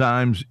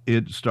 Sometimes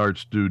it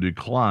starts to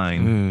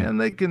decline,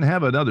 and they can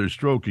have another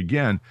stroke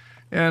again.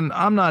 And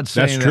I'm not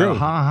saying that's true.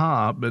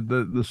 But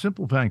the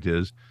simple fact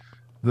is,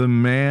 the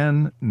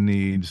man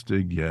needs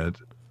to get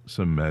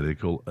some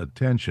medical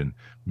attention.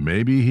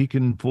 Maybe he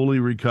can fully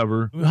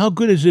recover. How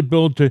good is it,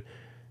 Bill, to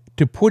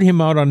put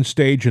him out on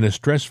stage in a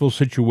stressful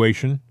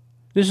situation?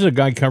 This is a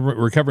guy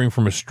recovering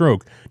from a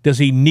stroke. Does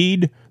he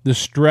need the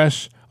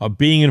stress of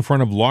being in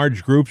front of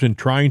large groups and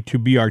trying to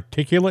be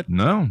articulate?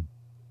 No,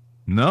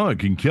 it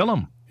can kill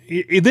him.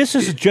 This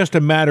is just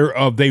a matter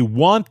of they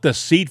want the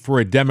seat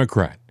for a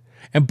Democrat.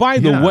 And by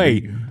the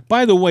way,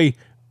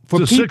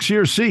 for it's a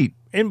 6-year seat.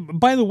 And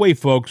by the way,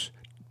 folks,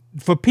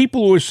 for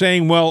people who are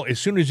saying, well, as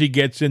soon as he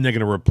gets in, they're going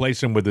to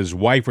replace him with his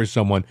wife or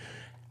someone,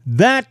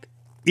 that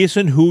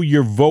isn't who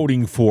you're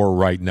voting for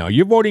right now.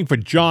 You're voting for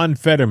John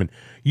Fetterman.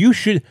 They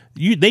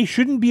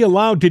shouldn't be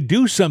allowed to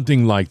do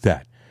something like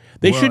that.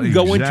 They shouldn't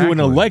go into an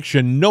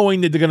election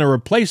knowing that they're going to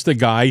replace the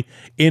guy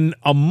in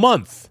a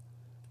month,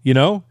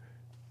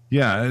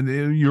 Yeah,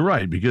 and you're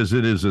right, because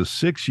it is a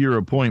 6-year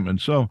appointment.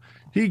 So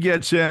he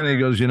gets in and he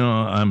goes,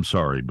 I'm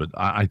sorry, but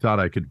I thought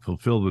I could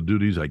fulfill the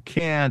duties. I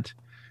can't.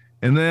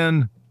 And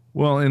then,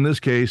 well, in this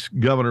case,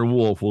 Governor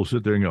Wolf will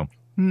sit there and go,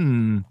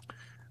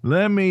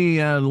 let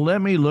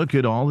me look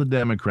at all the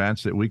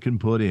Democrats that we can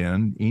put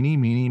in. Eeny,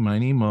 meeny,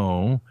 miny,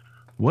 mo.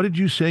 What did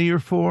you say you're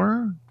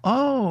for?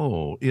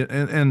 Oh,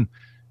 and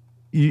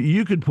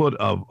you could put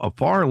a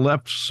far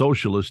left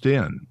socialist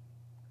in,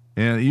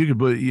 and you could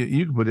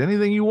put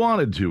anything you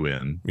wanted to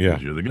in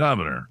because you're the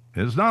governor.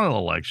 It's not an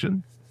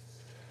election.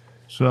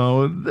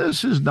 So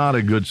this is not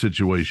a good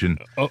situation.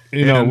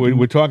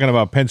 We're talking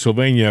about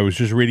Pennsylvania. I was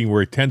just reading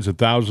where tens of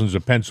thousands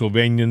of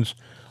Pennsylvanians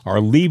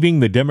are leaving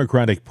the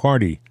Democratic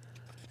Party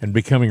and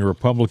becoming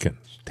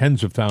Republicans.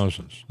 Tens of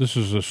thousands. This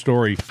is a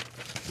story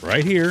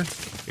right here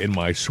in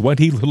my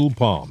sweaty little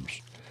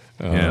palms.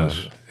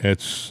 Yes.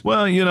 It's...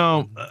 Well,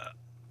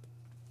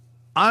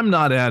 I'm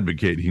not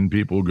advocating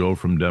people go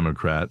from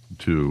Democrat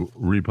to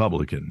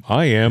Republican.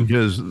 I am.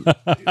 Because,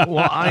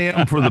 well, I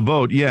am for the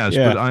vote, yes,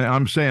 Yeah. but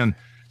I'm saying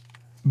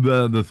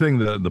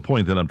the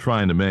point that I'm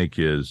trying to make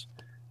is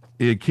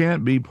it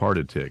can't be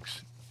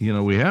politics.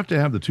 We have to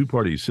have the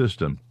two-party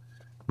system,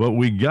 but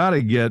we got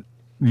to get,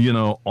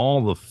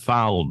 all the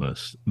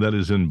foulness that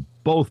is in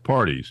both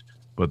parties.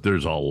 But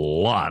there's a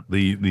lot.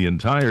 The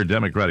entire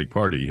Democratic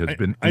Party has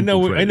been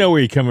infiltrated. I know where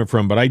you're coming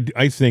from, but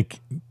I think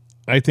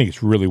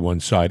it's really one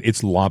side.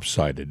 It's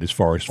lopsided as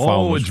far as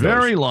foulness it's goes.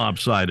 very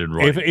lopsided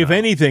right If now.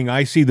 anything,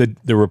 I see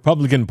the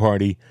Republican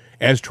Party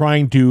as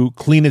trying to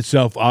clean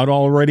itself out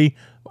already.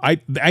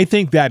 I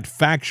think that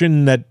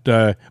faction that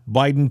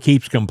Biden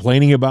keeps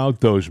complaining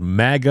about, those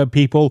MAGA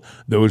people,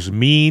 those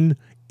mean,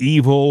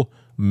 evil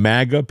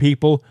MAGA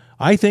people,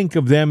 I think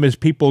of them as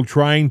people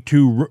trying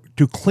to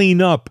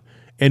clean up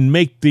and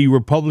make the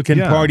Republican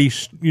Party,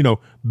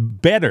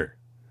 better.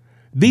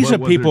 These are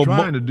people they're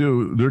trying to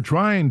do. They're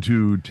trying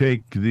to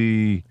take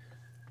they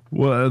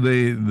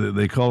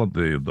call it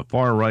the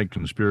far right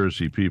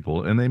conspiracy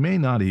people, and they may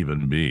not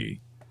even be,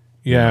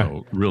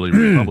 really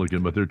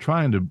Republican, but they're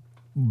trying to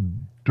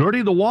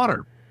dirty the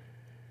water.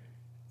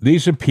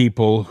 These are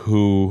people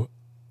who,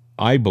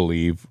 I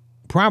believe,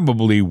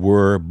 probably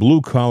were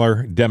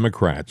blue-collar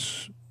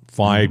Democrats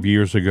 5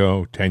 years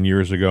ago, 10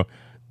 years ago.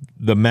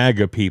 The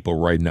MAGA people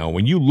right now,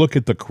 when you look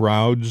at the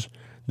crowds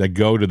that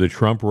go to the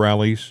Trump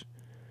rallies,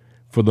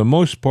 for the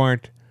most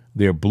part,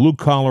 they're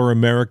blue-collar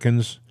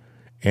Americans,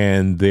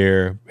 and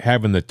they're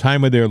having the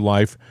time of their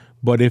life.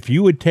 But if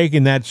you had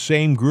taken that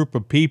same group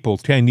of people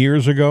 10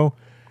 years ago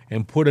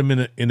and put them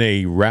in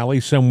a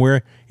rally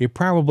somewhere, it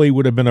probably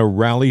would have been a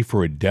rally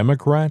for a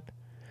Democrat.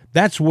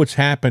 That's what's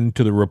happened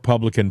to the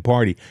Republican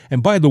Party.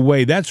 And by the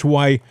way, that's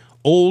why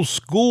old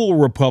school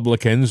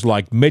Republicans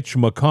like Mitch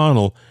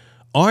McConnell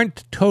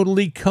aren't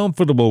totally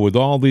comfortable with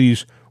all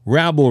these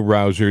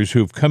rabble-rousers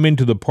who've come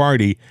into the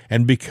party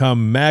and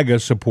become MAGA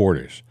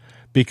supporters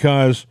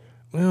because,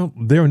 well,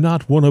 they're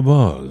not one of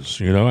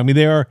us. I mean,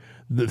 they are.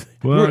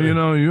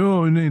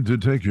 You need to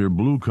take your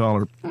blue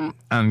collar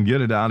and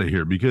get it out of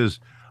here, because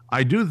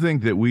I do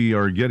think that we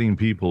are getting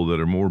people that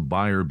are more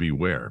buyer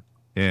beware,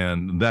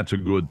 and that's a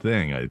good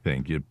thing. I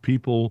think if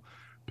people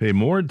pay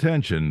more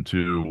attention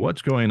to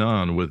what's going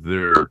on with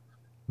their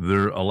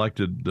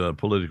elected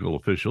political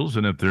officials,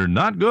 and if they're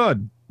not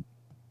good,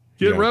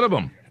 get rid of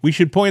them. We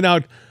should point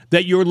out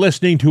that you're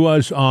listening to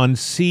us on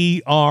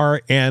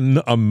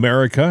CRN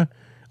America,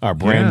 our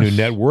brand new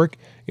network.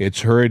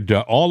 It's heard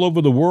all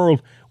over the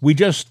world. We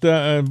just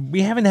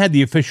we haven't had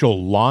the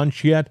official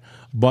launch yet,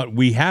 but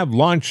we have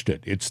launched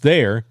it. It's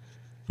there.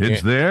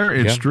 It's there.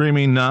 It's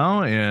streaming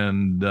now.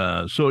 And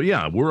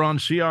we're on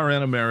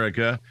CRN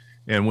America.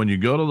 And when you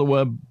go to the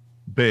web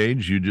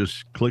page, you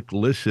just click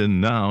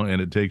listen now,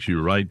 and it takes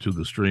you right to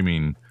the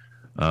streaming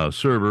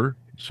server.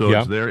 So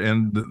it's there.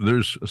 And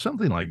there's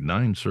something like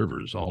 9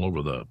 servers all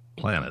over the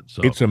planet.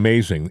 So it's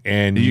amazing.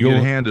 And you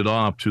can hand it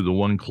off to the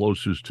one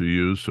closest to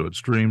you, so it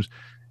streams.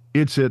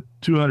 It's at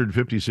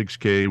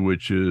 256K,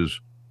 which is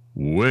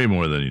way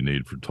more than you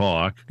need for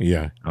talk.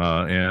 Yeah.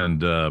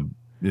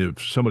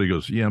 If somebody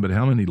goes, but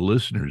how many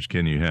listeners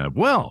can you have?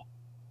 Well,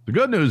 the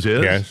good news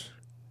is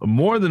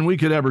more than we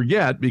could ever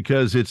get,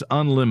 because it's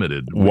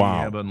unlimited. Wow.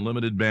 We have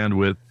unlimited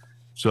bandwidth.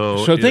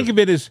 So think of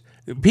it as,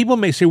 people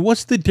may say,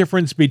 what's the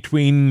difference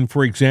between,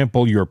 for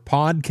example, your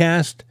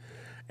podcast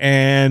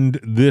and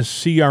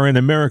this CRN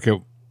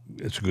America?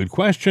 It's a good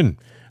question.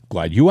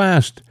 Glad you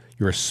asked.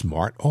 You're a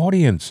smart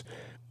audience.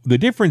 The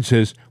difference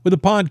is, with a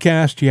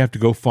podcast, you have to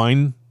go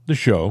find the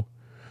show.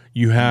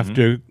 You have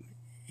to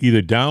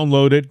either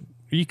download it.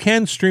 You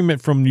can stream it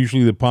from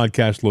usually the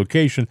podcast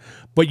location,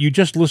 but you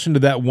just listen to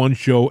that one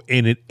show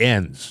and it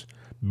ends,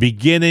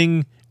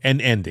 beginning and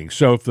ending.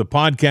 So if the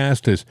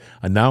podcast is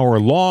an hour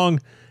long,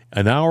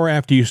 an hour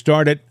after you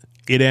start it,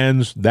 it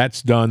ends,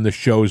 that's done, the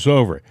show's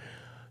over.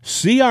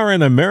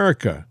 CRN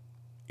America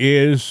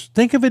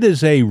think of it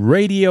as a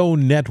radio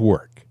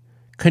network,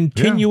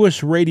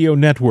 continuous radio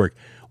network.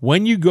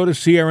 When you go to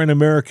CRN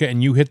America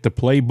and you hit the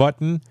play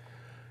button,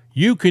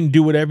 you can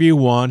do whatever you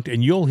want,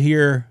 and you'll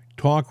hear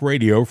talk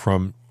radio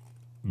from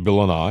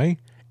Bill and I,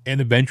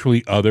 and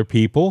eventually other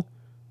people,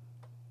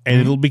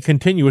 and it'll be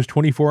continuous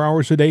 24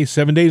 hours a day,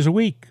 7 days a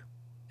week.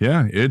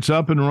 Yeah, it's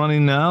up and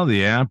running now.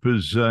 The app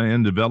is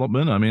in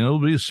development. I mean, it'll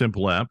be a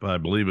simple app. I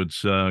believe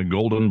it's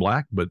gold and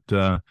black, but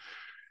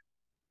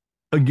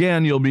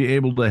again, you'll be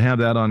able to have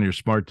that on your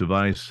smart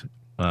device,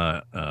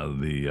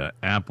 the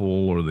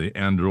Apple or the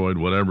Android,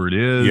 whatever it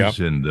is,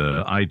 and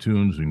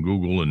iTunes and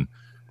Google and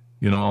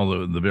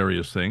all the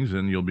various things,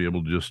 and you'll be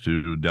able just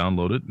to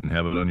download it and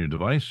have it on your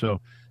device. So,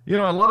 a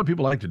lot of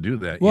people like to do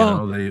that.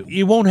 Well,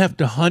 you won't have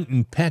to hunt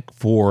and peck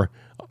for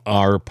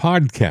our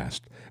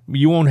podcast.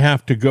 You won't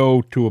have to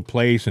go to a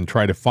place and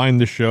try to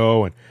find the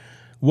show. And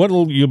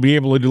you'll be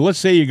able to do, let's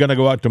say you're going to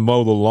go out to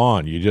mow the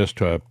lawn. You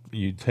just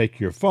you take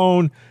your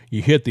phone,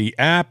 you hit the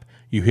app,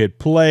 you hit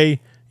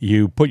play,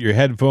 you put your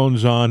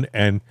headphones on,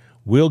 and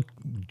we'll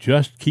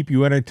just keep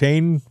you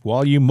entertained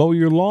while you mow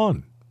your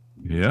lawn.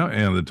 Yeah,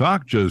 and the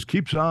talk just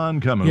keeps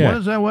on coming. Yeah. What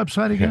is that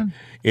website again?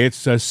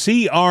 It's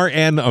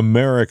CRN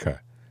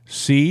America.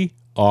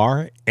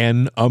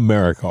 CRN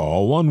America,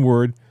 all one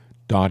word,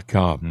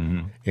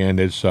 .com. And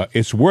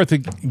it's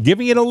worth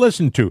giving it a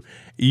listen to.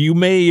 You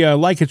may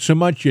like it so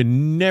much you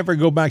never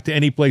go back to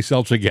any place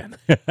else again.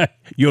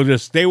 You'll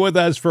just stay with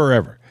us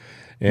forever.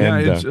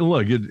 And, Yeah,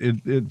 look,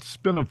 it's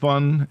been a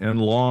fun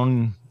and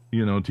long,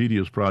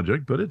 tedious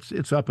project, but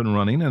it's up and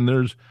running,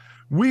 and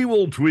we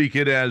will tweak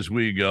it as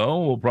we go.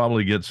 We'll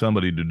probably get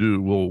somebody to do.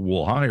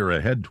 We'll hire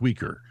a head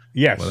tweaker.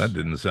 Yes. Well, that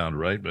didn't sound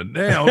right, but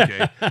yeah,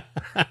 okay.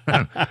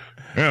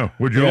 Yeah.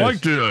 Would you like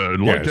to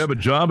have a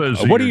job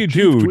as? What do you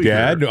do, tweaker?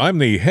 Dad? I'm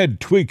the head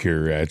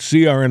tweaker at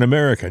CRN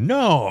America.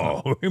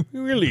 No,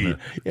 really?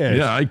 Yes.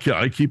 Yeah,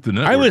 I keep the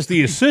network. I was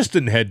the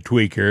assistant head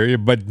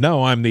tweaker, but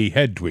now I'm the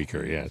head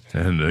tweaker. Yes.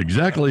 And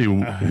exactly,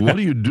 what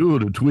do you do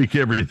to tweak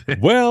everything?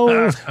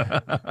 Well.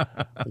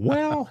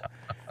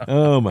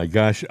 Oh my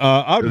gosh!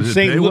 Out in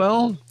St.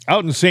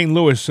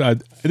 Louis,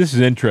 this is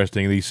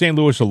interesting. The St.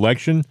 Louis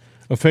election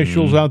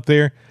officials out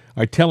there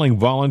are telling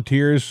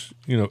volunteers,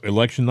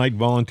 election night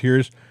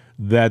volunteers,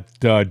 that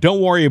don't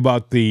worry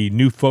about the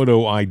new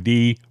photo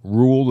ID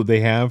rule that they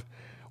have.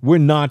 We're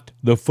not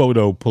the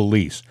photo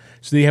police.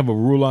 So they have a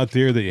rule out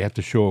there that you have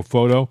to show a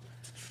photo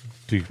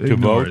to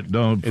vote. It.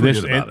 Don't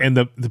forget about it. And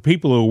the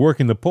people who work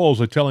in the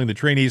polls are telling the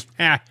trainees,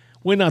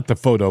 we're not the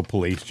photo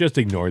police. Just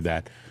ignore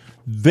that.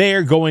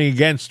 They're going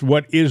against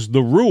what is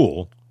the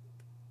rule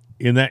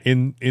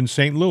in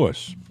St.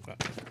 Louis.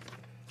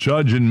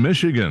 Judge in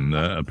Michigan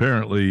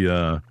apparently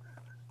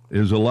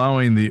is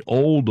allowing the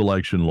old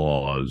election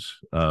laws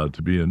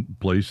to be in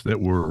place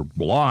that were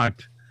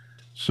blocked.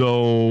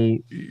 So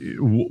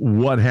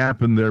what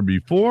happened there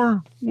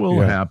before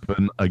will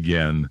happen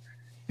again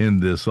in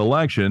this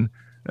election.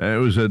 It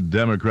was a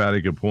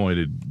Democratic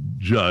appointed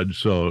judge,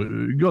 so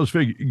go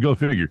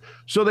figure.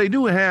 So they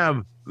do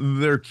have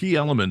their key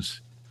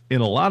elements in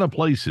a lot of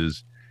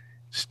places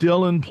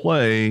still in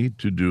play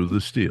to do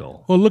the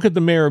steal. Well, look at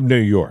the mayor of New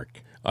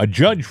York. A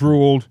judge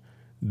ruled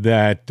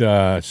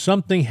that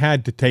something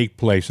had to take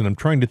place, and I'm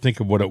trying to think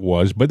of what it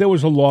was, but there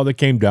was a law that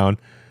came down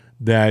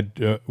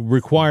that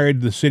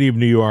required the city of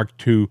New York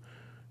to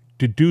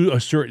do a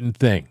certain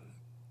thing.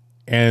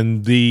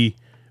 And the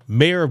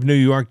mayor of New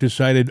York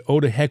decided,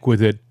 to heck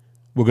with it,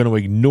 we're going to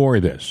ignore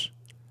this.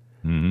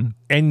 Mm-hmm.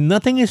 And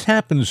nothing has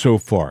happened so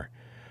far.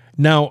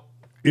 Now,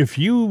 if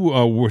you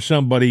were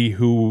somebody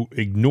who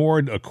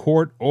ignored a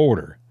court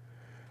order,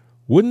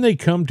 wouldn't they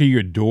come to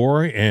your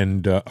door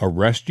and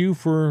arrest you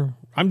for?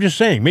 I'm just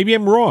saying, maybe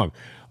I'm wrong.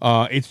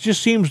 It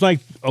just seems like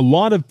a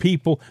lot of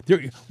people.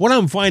 What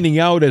I'm finding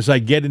out as I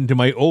get into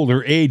my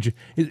older age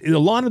is a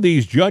lot of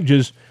these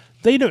judges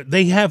they don't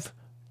have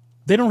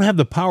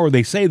the power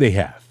they say they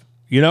have.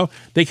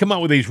 They come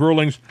out with these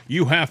rulings.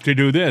 You have to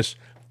do this,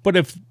 but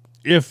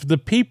if the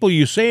people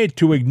you say it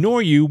to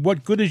ignore you,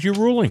 what good is your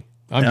ruling?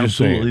 I'm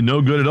Absolutely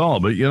no good at all.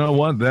 But you know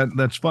what?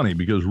 That's funny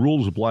because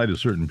rules apply to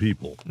certain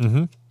people,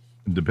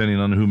 depending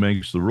on who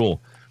makes the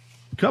rule.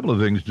 A couple of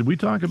things. Did we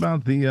talk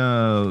about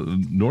the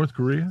North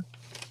Korea?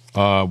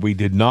 We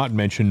did not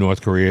mention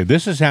North Korea.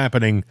 This is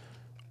happening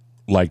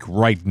like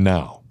right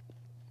now.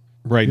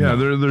 Now.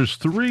 There's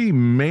three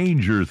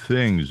major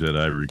things that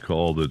I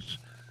recall that's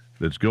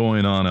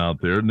going on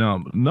out there.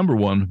 Now, number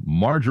one,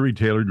 Marjorie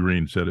Taylor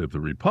Greene said if the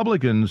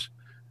Republicans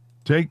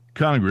take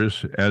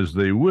Congress as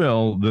they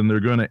will, then they're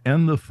going to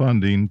end the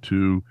funding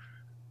to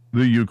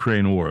the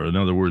Ukraine war. In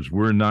other words,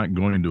 we're not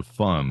going to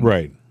fund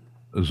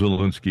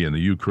Zelensky and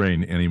the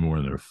Ukraine anymore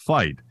in their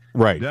fight.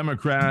 Right.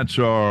 Democrats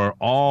are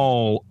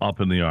all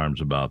up in the arms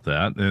about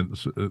that.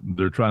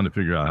 They're trying to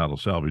figure out how to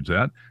salvage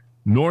that.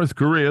 North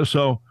Korea,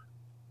 so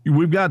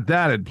we've got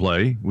that at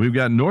play. We've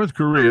got North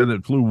Korea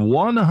that flew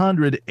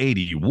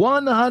 180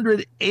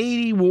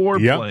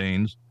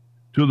 warplanes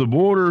to the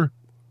border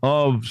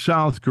of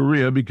South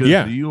Korea because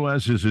the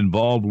U.S. is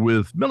involved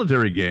with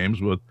military games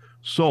with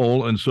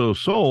Seoul, and so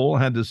Seoul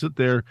had to sit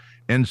there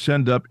and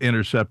send up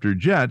interceptor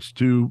jets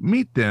to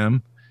meet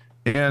them.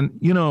 And,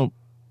 you're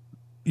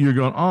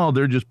going,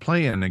 they're just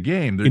playing a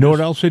game. They're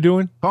what else they're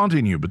doing?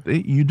 Taunting you, but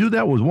you do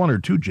that with one or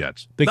two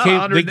jets. They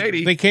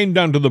came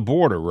down to the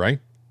border, right?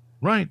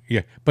 Right.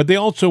 Yeah, but they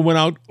also went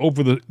out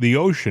over the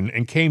ocean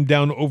and came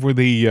down over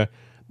the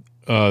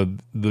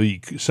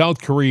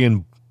South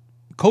Korean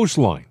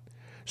coastline.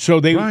 So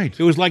it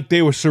was like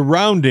they were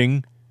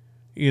surrounding,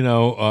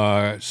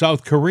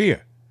 South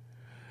Korea,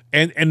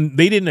 and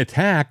they didn't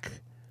attack,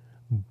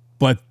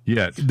 but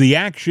the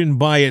action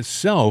by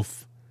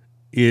itself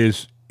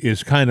is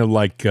kind of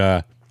like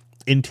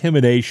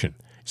intimidation.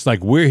 It's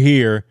like we're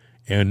here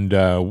and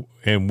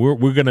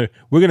we're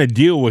gonna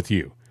deal with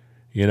you.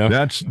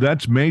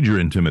 That's major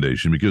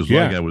intimidation because,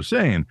 like I was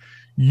saying,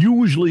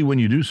 usually when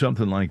you do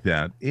something like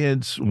that,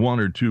 it's one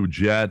or two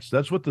jets.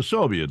 That's what the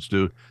Soviets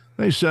do.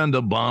 They send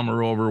a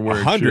bomber over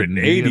where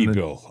 180,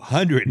 Bill.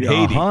 180.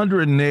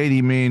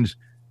 180 means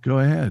go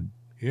ahead.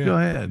 Yeah. Go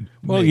ahead.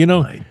 Well,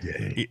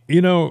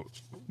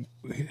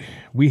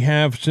 we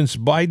have, since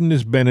Biden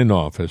has been in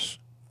office,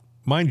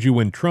 mind you,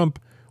 when Trump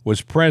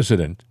was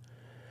president,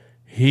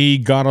 he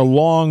got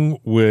along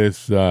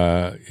with,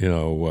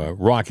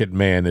 Rocket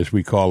Man, as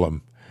we call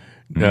him,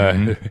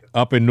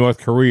 up in North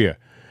Korea.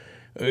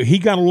 He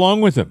got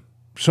along with him,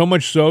 so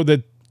much so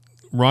that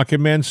Rocket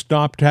Man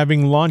stopped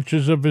having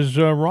launches of his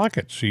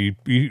rockets. He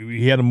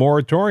had a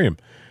moratorium.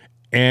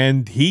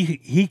 And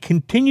he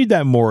continued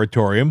that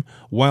moratorium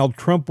while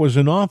Trump was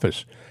in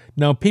office.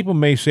 Now, people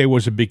may say,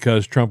 was it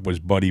because Trump was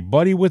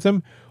buddy-buddy with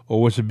him,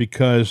 or was it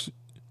because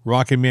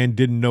Rocket Man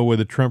didn't know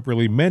whether Trump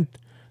really meant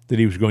that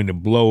he was going to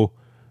blow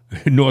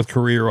North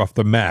Korea off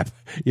the map?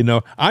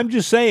 I'm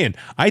just saying,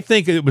 I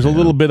think it was a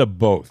little bit of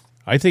both.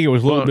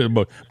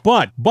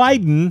 But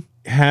Biden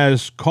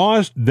has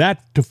caused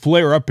that to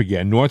flare up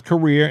again, North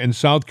Korea and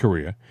South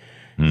Korea.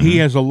 He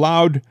has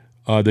allowed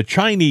the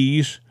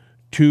Chinese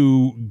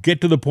to get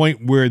to the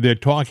point where they're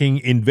talking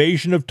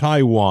invasion of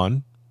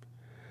Taiwan.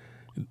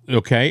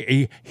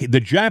 Okay, the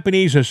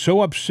Japanese are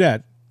so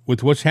upset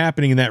with what's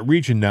happening in that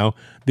region now,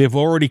 they've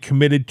already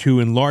committed to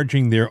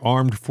enlarging their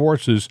armed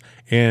forces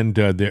and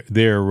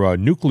their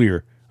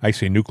nuclear,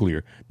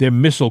 their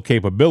missile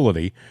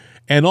capability.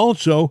 And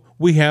also,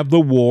 we have the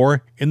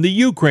war in the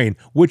Ukraine,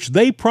 which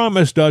they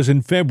promised us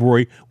in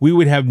February we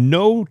would have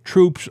no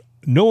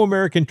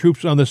American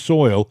troops on the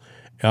soil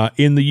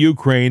in the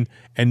Ukraine,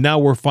 and now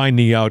we're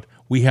finding out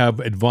we have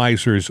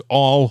advisors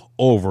all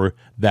over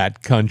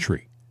that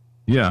country.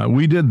 Yeah,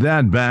 we did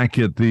that back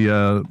at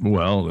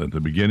the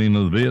beginning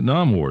of the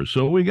Vietnam War.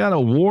 So we got a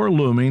war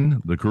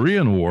looming, the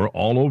Korean War,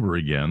 all over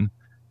again.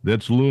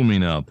 That's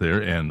looming out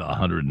there, and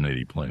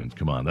 180 planes.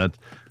 Come on,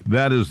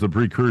 that is the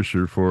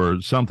precursor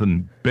for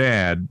something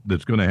bad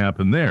that's going to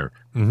happen there.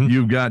 Mm-hmm.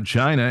 You've got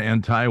China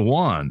and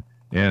Taiwan,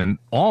 and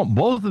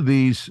both of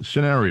these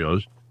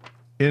scenarios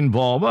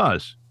involve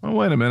us. Oh,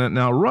 wait a minute.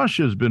 Now,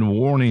 Russia's been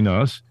warning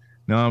us.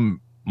 Now,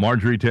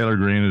 Marjorie Taylor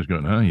Greene is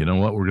going, you know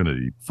what? We're going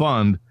to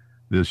defund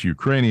this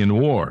Ukrainian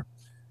war.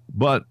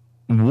 But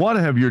what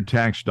have your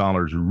tax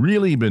dollars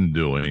really been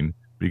doing?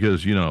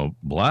 Because,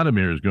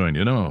 Vladimir is going,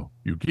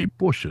 you keep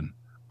pushing,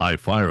 I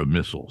fire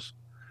missiles,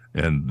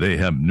 and they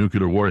have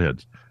nuclear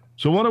warheads.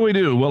 So what do we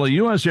do? Well, a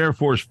U.S. Air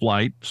Force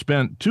flight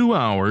spent 2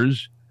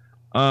 hours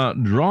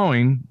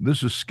drawing.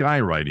 This is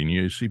skywriting.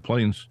 You see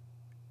planes.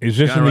 Is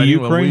this in the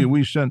Ukraine? Well,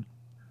 we sent.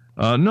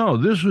 No,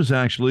 this was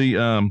actually,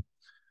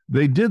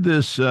 they did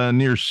this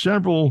near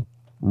several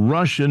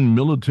Russian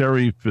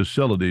military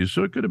facilities.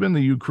 So it could have been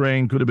the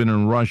Ukraine, could have been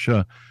in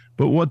Russia.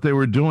 But what they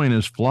were doing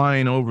is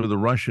flying over the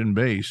Russian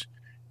base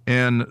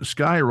and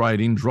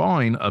skywriting,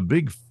 drawing a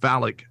big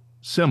phallic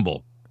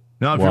symbol.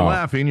 Now, if you're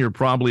laughing, you're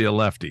probably a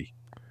lefty,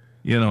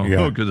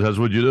 because that's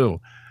what you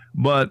do.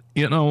 But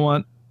you know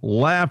what?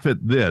 Laugh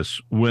at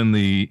this when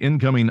the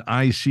incoming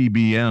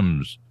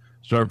ICBMs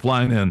start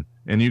flying in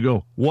and you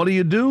go, what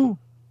do?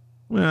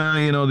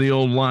 Well, the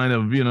old line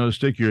of,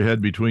 stick your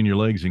head between your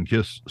legs and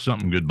kiss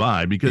something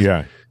goodbye,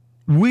 because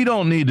we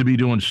don't need to be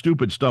doing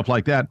stupid stuff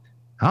like that.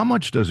 How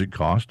much does it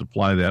cost to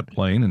fly that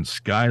plane and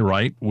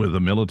skywrite with a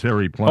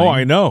military plane? Oh,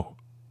 I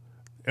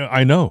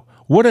know.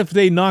 What if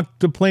they knocked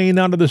the plane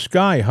out of the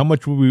sky? How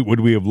much would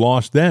we have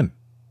lost then?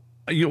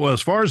 Well,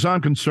 as far as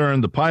I'm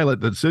concerned, the pilot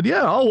that said,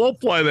 I'll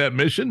fly that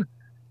mission,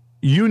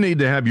 you need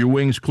to have your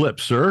wings clipped,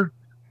 sir.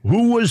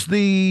 Who was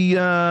the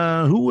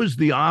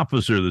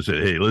officer that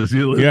said, hey, let's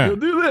go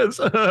do this?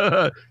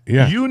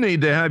 You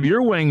need to have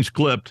your wings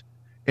clipped.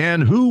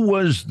 And who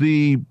was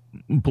the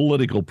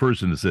political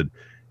person that said,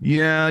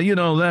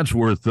 that's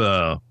worth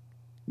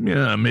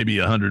maybe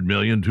 $100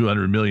 million,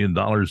 $200 million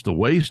to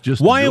waste.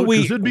 Just why are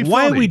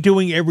we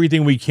doing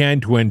everything we can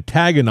to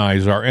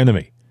antagonize our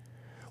enemy?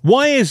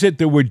 Why is it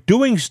that we're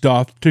doing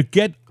stuff to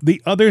get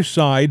the other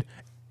side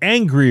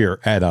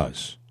angrier at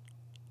us?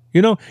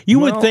 You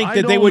would think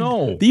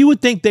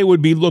they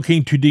would be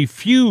looking to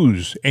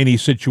defuse any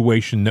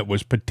situation that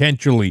was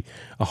potentially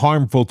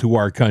harmful to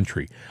our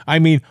country. I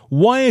mean,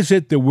 why is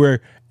it that we're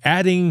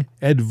adding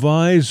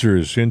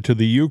advisors into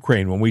the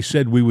Ukraine when we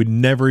said we would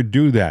never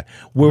do that?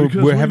 We're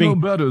know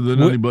better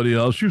than anybody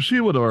else. You see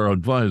what our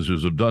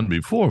advisors have done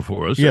before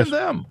for us. Yes. And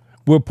them.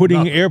 We're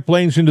putting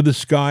airplanes into the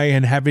sky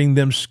and having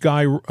them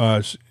sky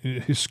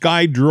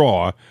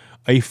draw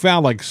a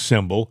phallic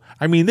symbol.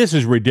 I mean, this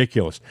is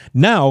ridiculous.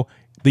 Now,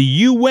 the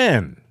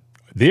UN,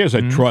 there's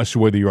a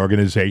trustworthy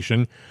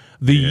organization.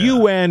 The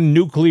UN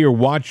nuclear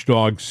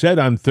watchdog said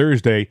on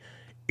Thursday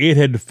it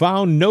had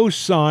found no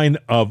sign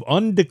of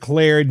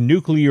undeclared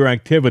nuclear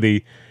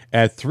activity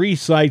at 3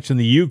 sites in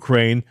the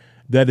Ukraine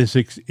that is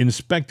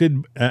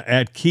inspected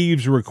at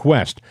Kyiv's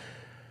request.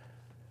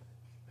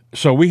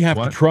 So we have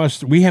to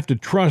trust. We have to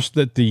trust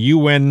that the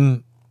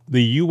UN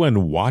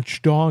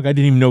watchdog. I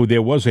didn't even know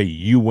there was a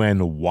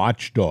UN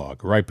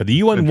watchdog, right? But the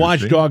UN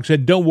watchdog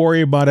said, "Don't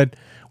worry about it.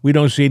 We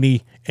don't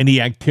see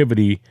any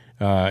activity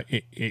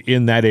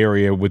in that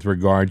area with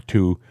regard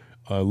to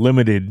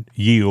limited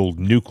yield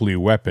nuclear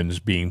weapons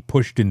being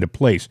pushed into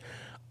place."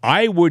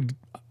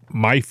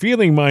 My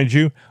feeling, mind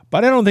you,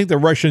 but I don't think the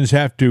Russians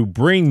have to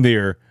bring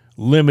their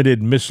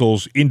limited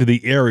missiles into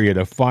the area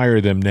to fire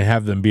them to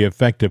have them be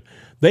effective.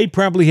 They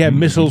probably have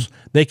missiles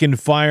they can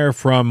fire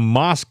from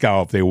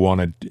Moscow if they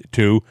wanted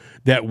to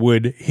that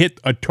would hit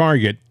a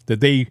target that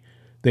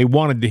they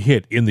wanted to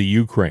hit in the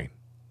Ukraine.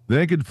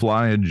 They could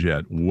fly a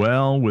jet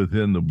well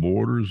within the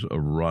borders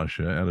of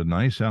Russia at a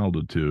nice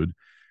altitude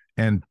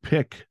and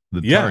pick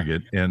the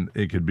target, and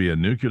it could be a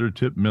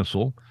nuclear-tipped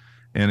missile,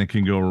 and it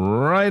can go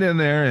right in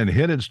there and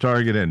hit its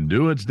target and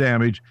do its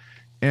damage,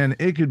 and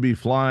it could be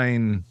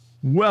flying,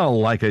 well,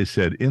 like I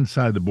said,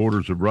 inside the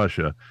borders of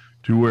Russia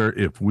to where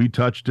if we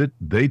touched it,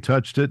 they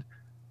touched it,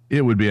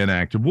 it would be an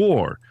act of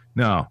war.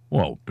 Now,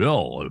 well,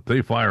 Bill, if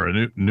they fire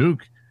a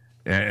nuke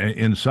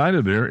inside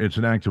of there, it's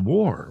an act of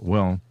war.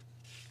 Well,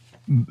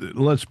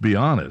 let's be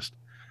honest.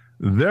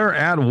 They're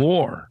at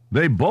war.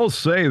 They both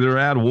say they're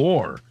at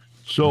war.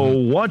 So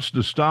what's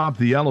to stop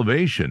the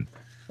elevation?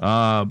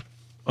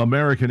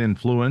 American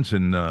influence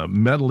and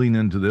meddling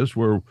into this,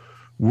 where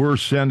we're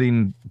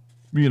sending,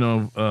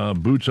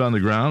 boots on the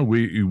ground.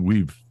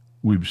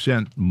 We've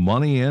sent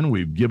money in.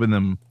 We've given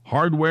them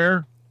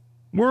hardware.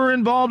 We're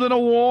involved in a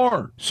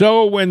war.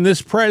 So when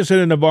this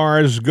president of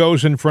ours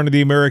goes in front of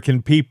the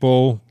American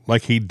people,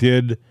 like he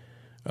did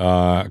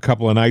a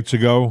couple of nights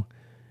ago,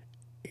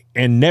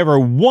 and never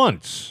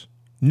once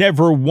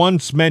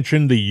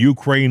mentioned the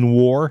Ukraine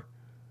war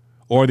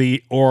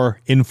or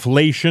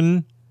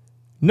inflation.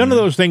 None of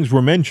those things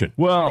were mentioned.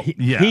 Well,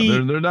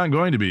 they're not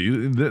going to be.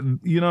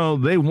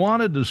 They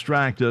want to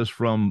distract us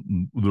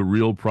from the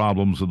real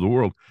problems of the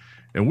world.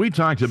 And we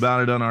talked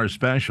about it on our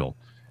special.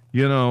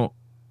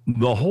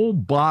 The whole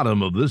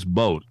bottom of this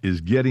boat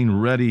is getting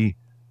ready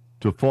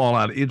to fall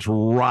out. It's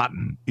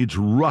rotten. It's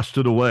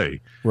rusted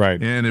away.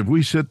 Right. And if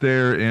we sit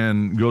there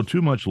and go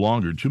too much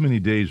longer, too many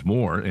days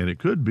more, and it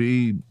could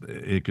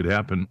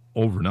happen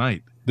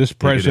overnight. This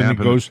president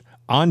goes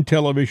on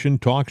television,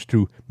 talks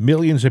to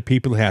millions of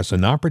people, has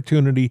an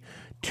opportunity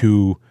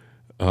to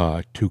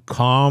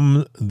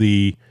calm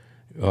the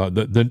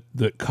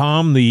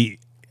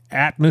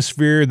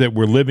atmosphere that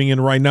we're living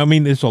in right now. I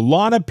mean, there's a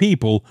lot of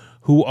people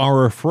who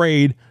are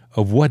afraid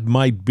of what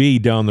might be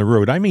down the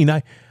road. I mean,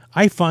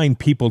 I find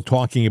people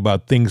talking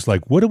about things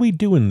like, what do we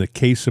do in the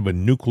case of a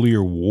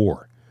nuclear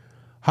war?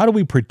 How do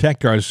we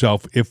protect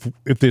ourselves if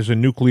there's a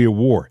nuclear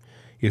war?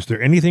 Is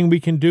there anything we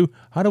can do?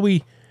 How do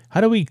we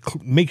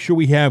make sure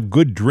we have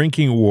good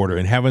drinking water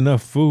and have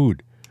enough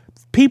food?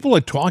 People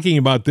are talking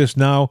about this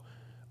now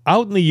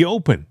out in the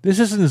open. This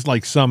isn't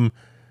like some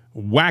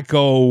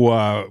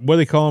wacko, what do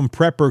they call them,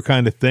 prepper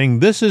kind of thing.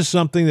 This is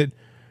something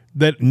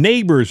that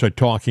neighbors are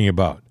talking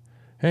about.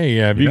 Hey,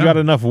 have you got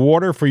enough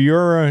water for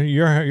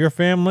your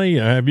family?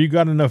 Have you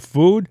got enough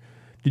food?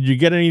 Did you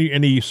get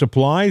any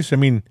supplies? I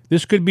mean,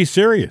 this could be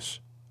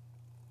serious.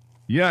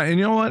 Yeah, and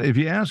you know what? If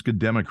you ask a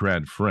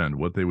Democrat friend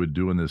what they would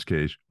do in this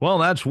case, well,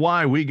 that's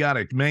why we got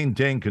to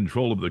maintain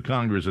control of the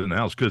Congress and the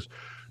House, because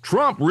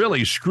Trump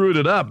really screwed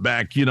it up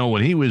back,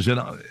 when he was in.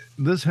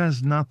 This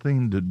has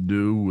nothing to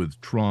do with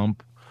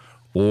Trump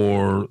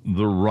or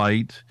the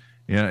right.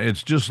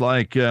 It's just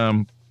like,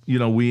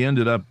 we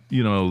ended up,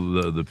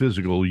 the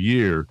fiscal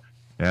year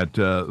at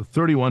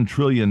 $31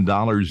 trillion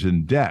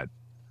in debt,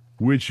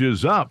 which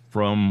is up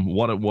from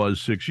what it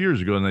was 6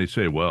 years ago. And they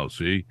say, well,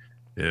 see,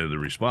 the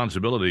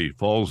responsibility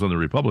falls on the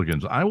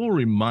Republicans. I will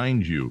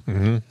remind you,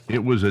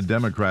 it was a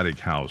Democratic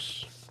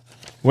House.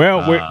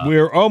 Well,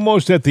 we're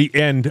almost at the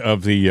end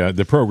of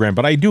the program,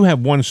 but I do have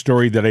one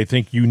story that I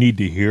think you need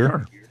to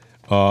hear.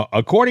 Sure.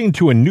 According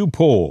to a new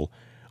poll,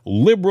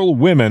 liberal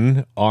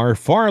women are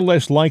far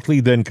less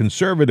likely than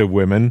conservative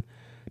women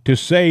to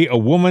say a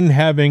woman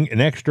having an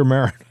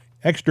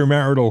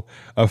extramarital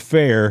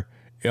affair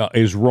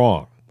is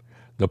wrong.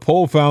 The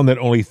poll found that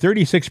only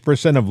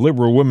 36% of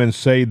liberal women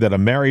say that a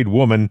married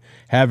woman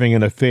having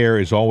an affair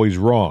is always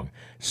wrong.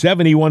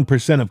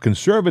 71% of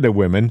conservative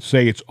women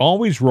say it's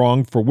always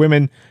wrong for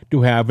women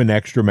to have an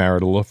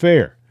extramarital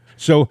affair.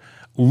 So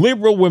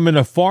liberal women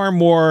are far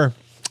more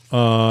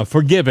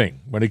forgiving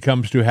when it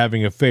comes to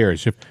having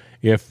affairs.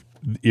 If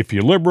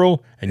you're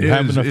liberal and you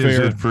have an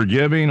affair, is it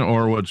forgiving,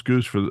 or what's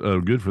good for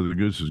the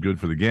goose is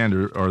good for the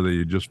gander? Or are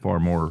they just far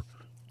more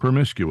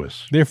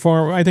promiscuous?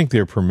 I think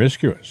they're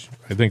promiscuous.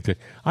 I think that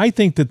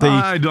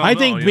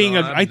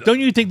don't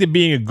you think that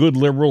being a good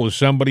liberal is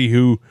somebody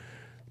who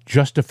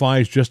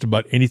justifies just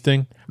about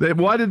anything?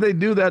 Why did they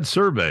do that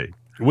survey?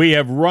 We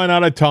have run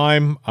out of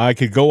time. I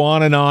could go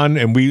on,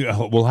 and we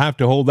will have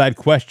to hold that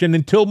question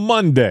until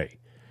Monday.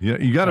 Yeah,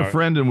 you got a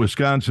friend in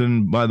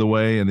Wisconsin, by the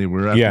way, and they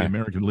were at the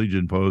American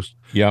Legion Post.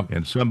 Yeah,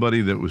 and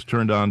somebody that was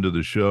turned on to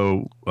the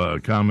show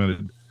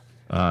commented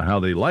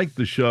how they liked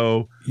the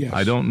show. Yes.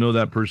 I don't know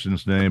that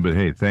person's name, but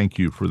hey, thank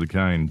you for the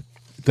kind.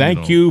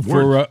 Thank you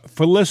for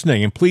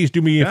listening, and please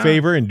do me a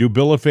favor and do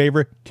Bill a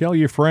favor. Tell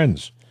your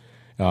friends.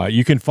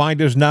 You can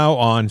find us now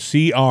on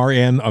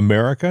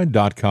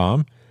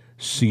crnamerica.com.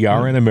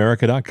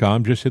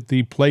 crnamerica.com. Just hit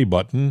the play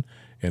button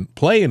and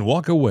play and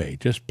walk away.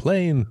 Just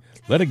play and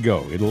let it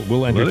go. We'll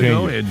Let entertain it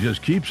go. you. It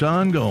just keeps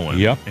on going.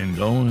 Yep. And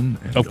going.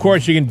 And Of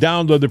course, you can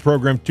download the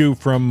program, too,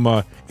 from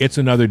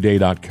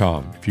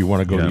itsanotherday.com. If you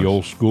want to go the Yes.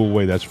 old school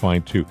way, that's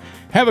fine, too.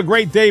 Have a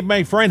great day,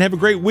 my friend. Have a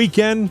great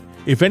weekend.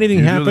 If anything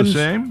You do the happens,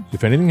 same?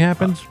 if anything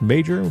happens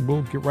major,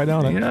 we'll get right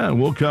on it. Yeah,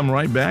 we'll come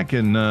right back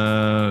and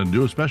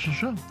do a special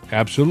show.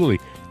 Absolutely.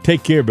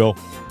 Take care, Bill.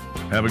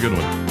 Have a good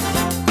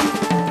one.